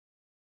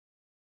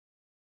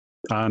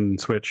on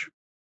Switch.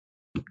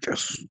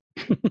 Yes.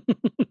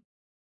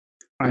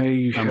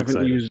 I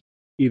haven't used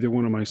either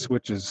one of my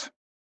Switches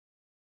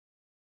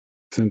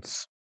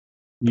since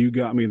you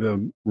got me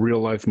the real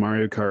life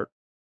Mario Kart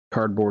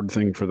cardboard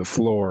thing for the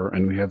floor,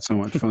 and we had so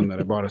much fun that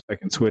I bought a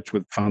second Switch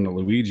found the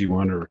Luigi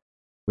one, or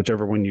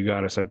whichever one you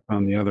got us. I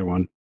found the other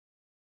one,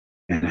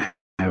 and I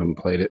haven't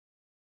played it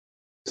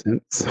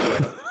since.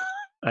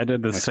 I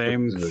did the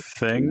same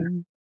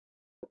thing,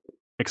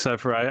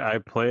 except for I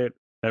play it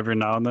every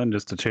now and then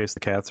just to chase the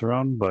cats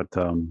around. But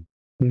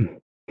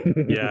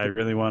yeah, I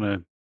really want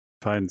to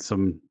find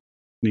some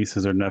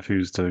nieces or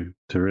nephews to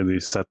really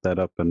set that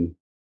up and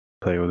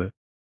play with it.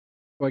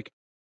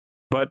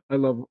 But I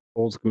love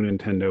old school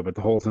Nintendo, but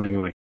the whole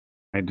thing, like,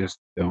 I just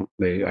don't.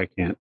 I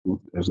can't.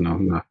 There's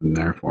nothing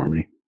there for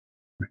me.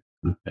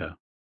 Yeah.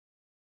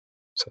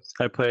 So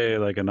I play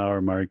like an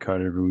hour Mario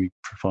Kart every week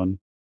for fun.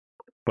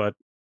 But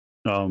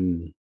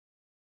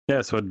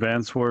yeah, so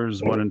Advance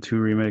Wars 1 and 2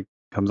 remake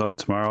comes out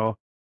tomorrow.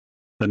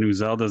 The new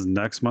Zelda's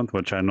next month,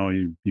 which I know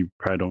you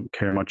probably don't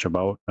care much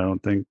about, I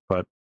don't think.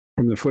 But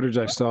from the footage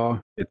I saw,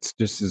 it's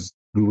just as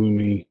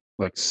gloomy,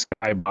 like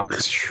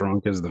Skybox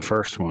shrunk as the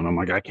first one. I'm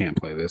like, I can't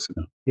play this.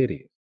 It's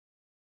hideous.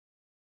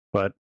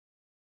 But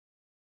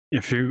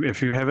if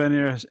you have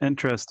any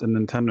interest in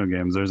Nintendo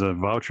games, there's a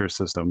voucher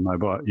system.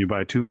 You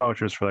buy 2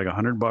 vouchers for like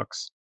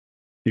 $100.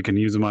 You can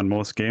use them on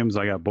most games.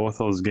 I got both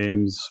those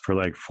games for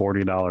like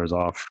 $40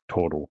 off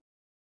total.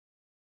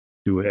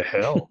 Do The it.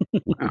 hell?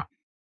 Wow.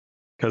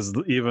 Because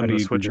How even do the you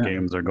do Switch that?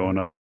 games are going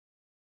up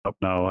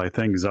now. I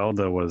think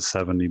Zelda was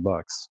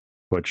 $70,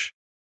 which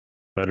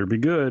better be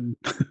good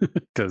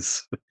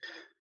because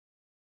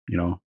you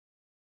know.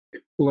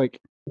 Like,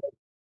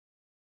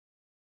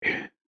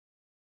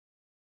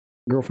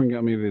 girlfriend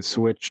got me the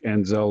Switch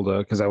and Zelda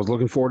because I was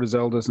looking forward to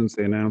Zelda since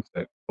they announced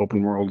it.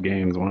 Open world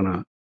games, why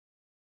not?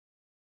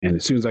 And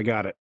as soon as I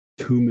got it,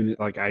 2 minutes,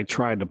 like I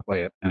tried to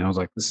play it, and I was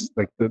like, "This is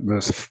like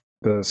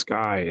the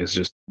sky is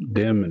just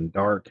dim and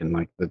dark, and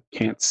like the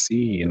can't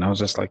see." And I was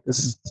just like, "This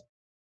is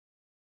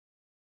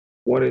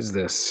what is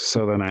this?"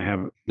 So then I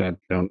have that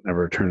don't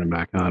ever turn it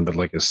back on. But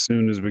like as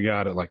soon as we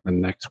got it, like the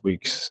next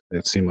week's,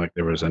 it seemed like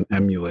there was an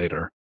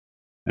emulator,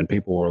 and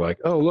people were like,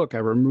 "Oh look, I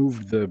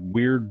removed the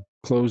weird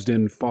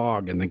closed-in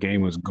fog, and the game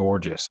was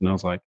gorgeous." And I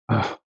was like,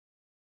 "Oh,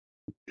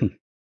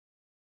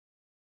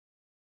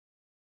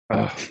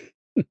 oh."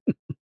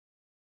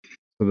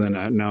 So then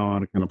now I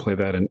want to kind of play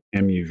that in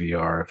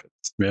MUVR if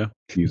it's Yeah.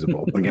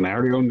 feasible. Again, I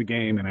already own the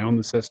game and I own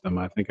the system.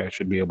 I think I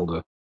should be able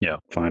to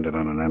find it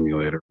on an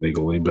emulator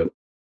legally. But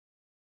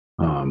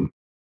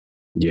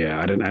yeah,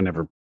 I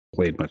never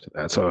played much of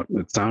that. So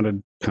it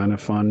sounded kind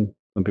of fun.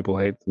 Some people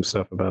hate some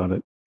stuff about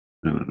it.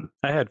 I don't know.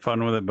 I had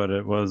fun with it, but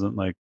it wasn't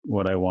like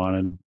what I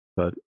wanted.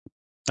 But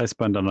I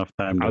spent enough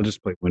time I'll to.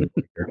 just play Wind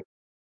Waker.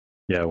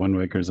 Yeah, Wind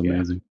Waker's Yeah.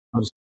 amazing.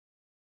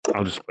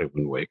 I'll just play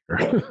Wind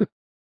Waker.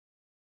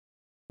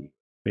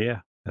 But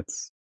yeah,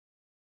 that's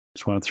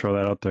just want to throw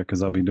that out there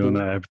because I'll be doing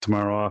that. I have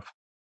tomorrow off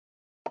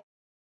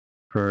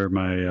for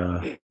my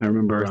I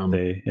remember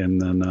birthday,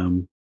 and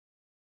then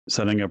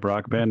setting up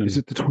Rock Band is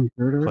and it the 23rd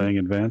already? playing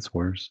Advance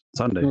Wars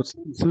Sunday. No, it's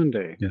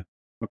Sunday. Yeah.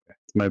 Okay.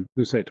 My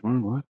Who say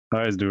tomorrow? What? I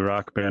always do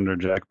Rock Band or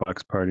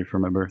Jackbox party for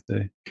my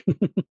birthday.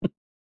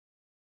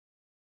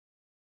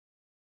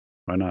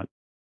 Why not?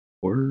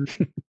 Word.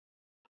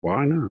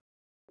 Why not?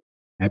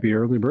 Happy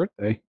early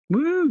birthday.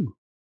 Woo!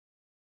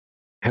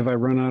 Have I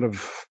run out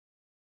of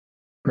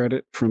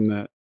credit from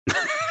that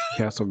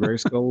Castle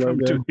Grayskull From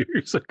logo? 2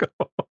 years ago.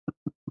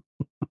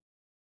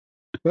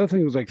 That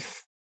thing was like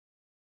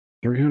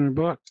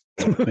 $300.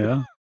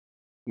 Yeah.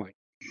 Like,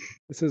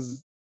 this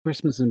is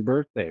Christmas and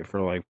birthday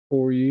for like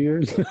 4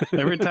 years.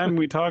 Every time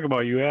we talk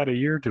about you, add a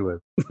year to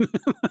it.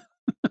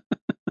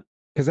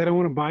 Because I don't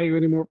want to buy you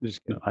anymore.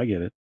 Just kidding. No, I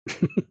get it.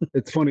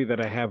 It's funny that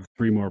I have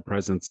 3 more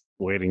presents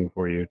waiting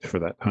for you for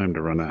that time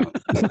to run out.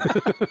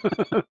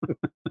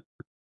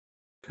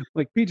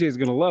 Like PJ's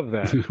gonna love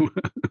that,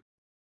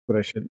 but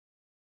I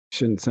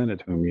shouldn't send it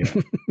to him yet.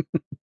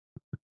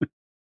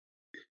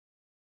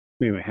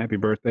 Anyway, happy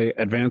birthday,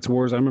 Advance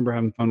Wars. I remember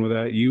having fun with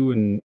that. You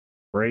and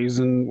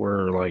Brazen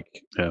were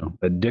like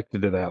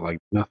addicted to that like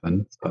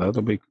nothing. So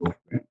that'll be cool.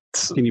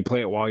 Can you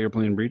play it while you're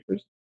playing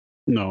Breachers?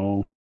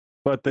 No,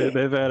 but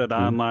they've added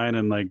online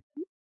and like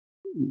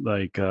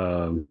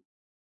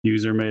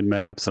user made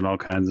maps and all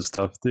kinds of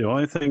stuff. The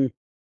only thing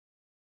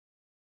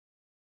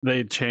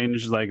they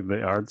changed like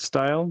the art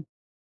style,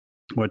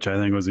 which I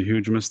think was a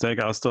huge mistake.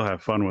 I'll still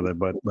have fun with it,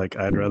 but like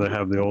I'd rather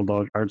have the old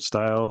art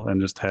style and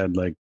just had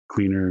like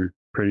cleaner,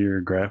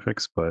 prettier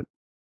graphics, but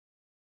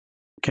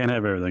can't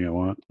have everything I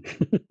want.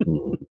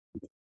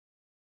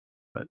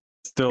 But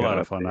still a lot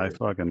of fun. I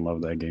fucking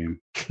love that game.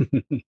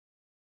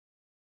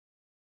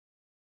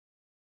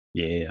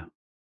 Yeah.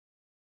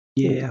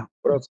 Yeah.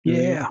 What else?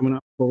 Yeah. Coming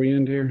up before we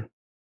end here.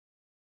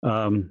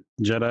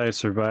 Jedi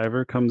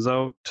Survivor comes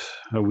out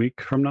a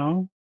week from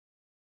now.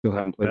 Still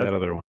haven't played that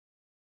other one.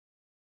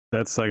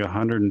 That's like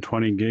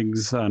 120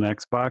 gigs on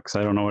Xbox.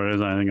 I don't know what it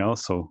is on anything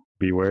else, so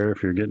beware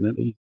if you're getting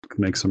it.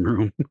 Make some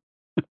room.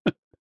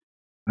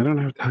 I don't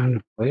have time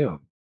to play them.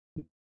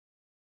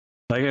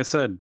 Like I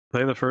said,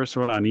 play the first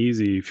one on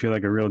easy. You feel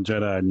like a real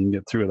Jedi and you can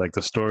get through it. Like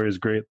the story is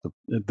great.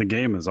 The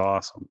game is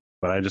awesome.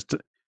 But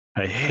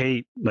I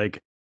hate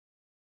like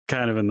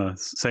kind of in the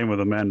same with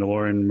the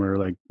Mandalorian where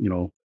like,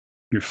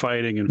 you're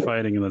fighting and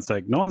fighting and it's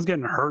like no one's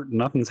getting hurt and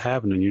nothing's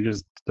happening. You're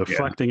just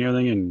deflecting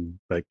everything and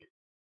like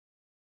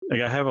I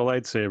have a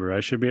lightsaber. I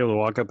should be able to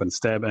walk up and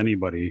stab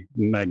anybody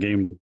in that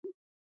game.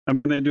 I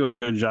mean, they do a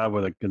good job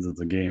with it because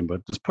it's a game,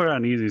 but just put it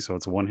on easy so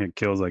it's one hit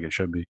kills like it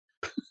should be.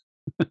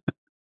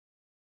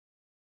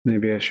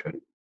 Maybe I should.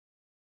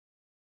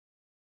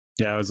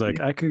 Yeah, I was like,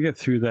 I could get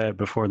through that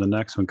before the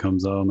next one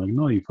comes out. I'm like,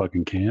 no, you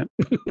fucking can't.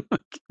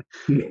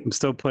 I'm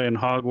still playing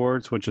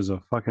Hogwarts, which is a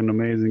fucking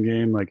amazing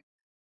game. Like,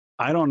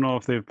 I don't know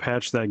if they've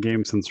patched that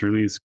game since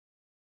release,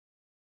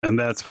 and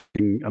that's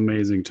fucking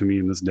amazing to me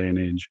in this day and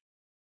age.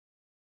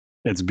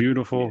 It's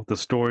beautiful. Yeah. The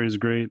story is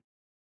great.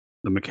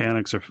 The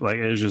mechanics are like,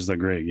 it's just a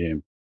great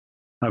game.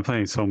 I'm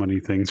playing so many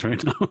things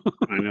right now.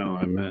 I know.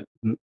 I meant,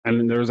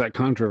 and there was that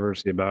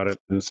controversy about it.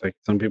 And it's like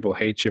some people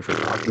hate you for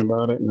talking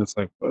about it, and it's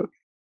like, what?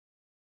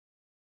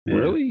 Yeah.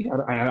 Really?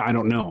 I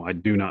don't know. I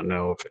do not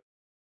know if it's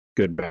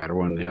good, bad, or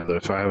one or the other.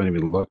 So I haven't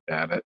even looked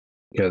at it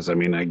because I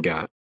mean, I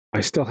got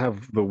I still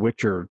have the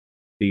Witcher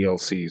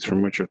DLCs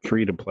from Witcher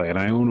 3 to play, and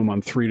I own them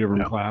on 3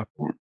 different Yep.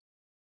 platforms.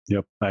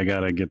 Yep, I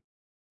gotta get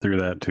through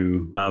that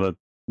too.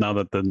 Now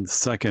that the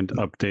second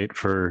update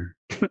for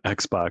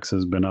Xbox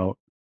has been out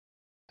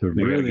to You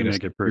gotta really get a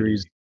make it pretty.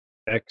 Series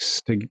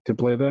X to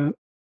play that?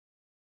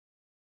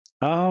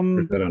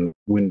 Or is that on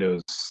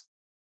Windows?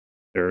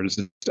 Or is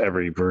it just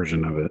every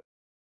version of it?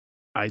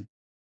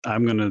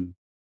 I'm gonna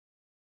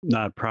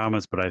not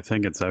promise, but I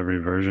think it's every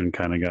version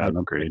kind of got an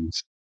upgrade.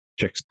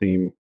 Check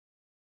Steam.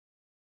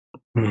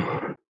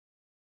 All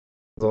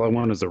I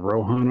want is a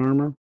Rohan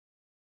armor.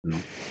 No.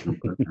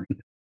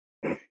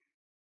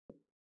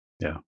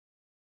 Yeah.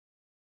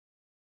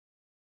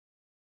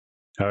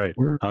 All right.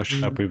 Where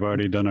Hush up. We've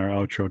already done our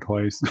outro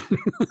twice.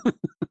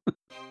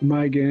 am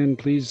I again?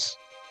 Please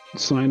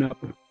sign up.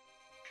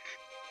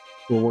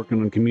 We're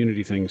working on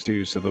community things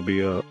too, so there'll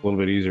be a little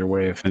bit easier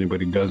way if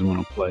anybody does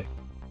want to play.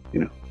 You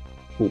know,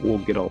 we'll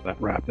get all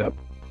that wrapped up.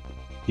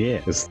 Yeah.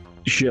 Because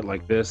shit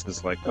like this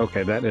is like,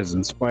 okay, that is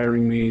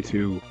inspiring me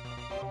to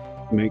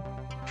make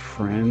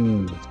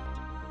friends.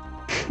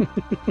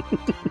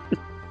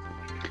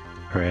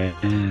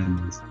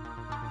 Friends.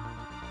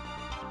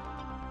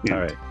 Yeah.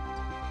 All right.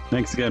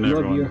 Thanks again,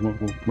 Love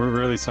everyone. We're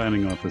really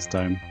signing off this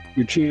time.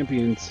 You're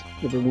champions.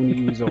 Every one of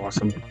you is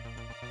awesome.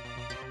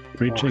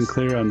 Reaching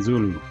clear on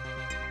Zulu.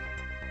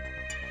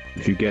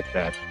 If you get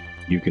that,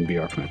 you can be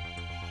our friend.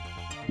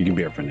 You can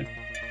be our friend.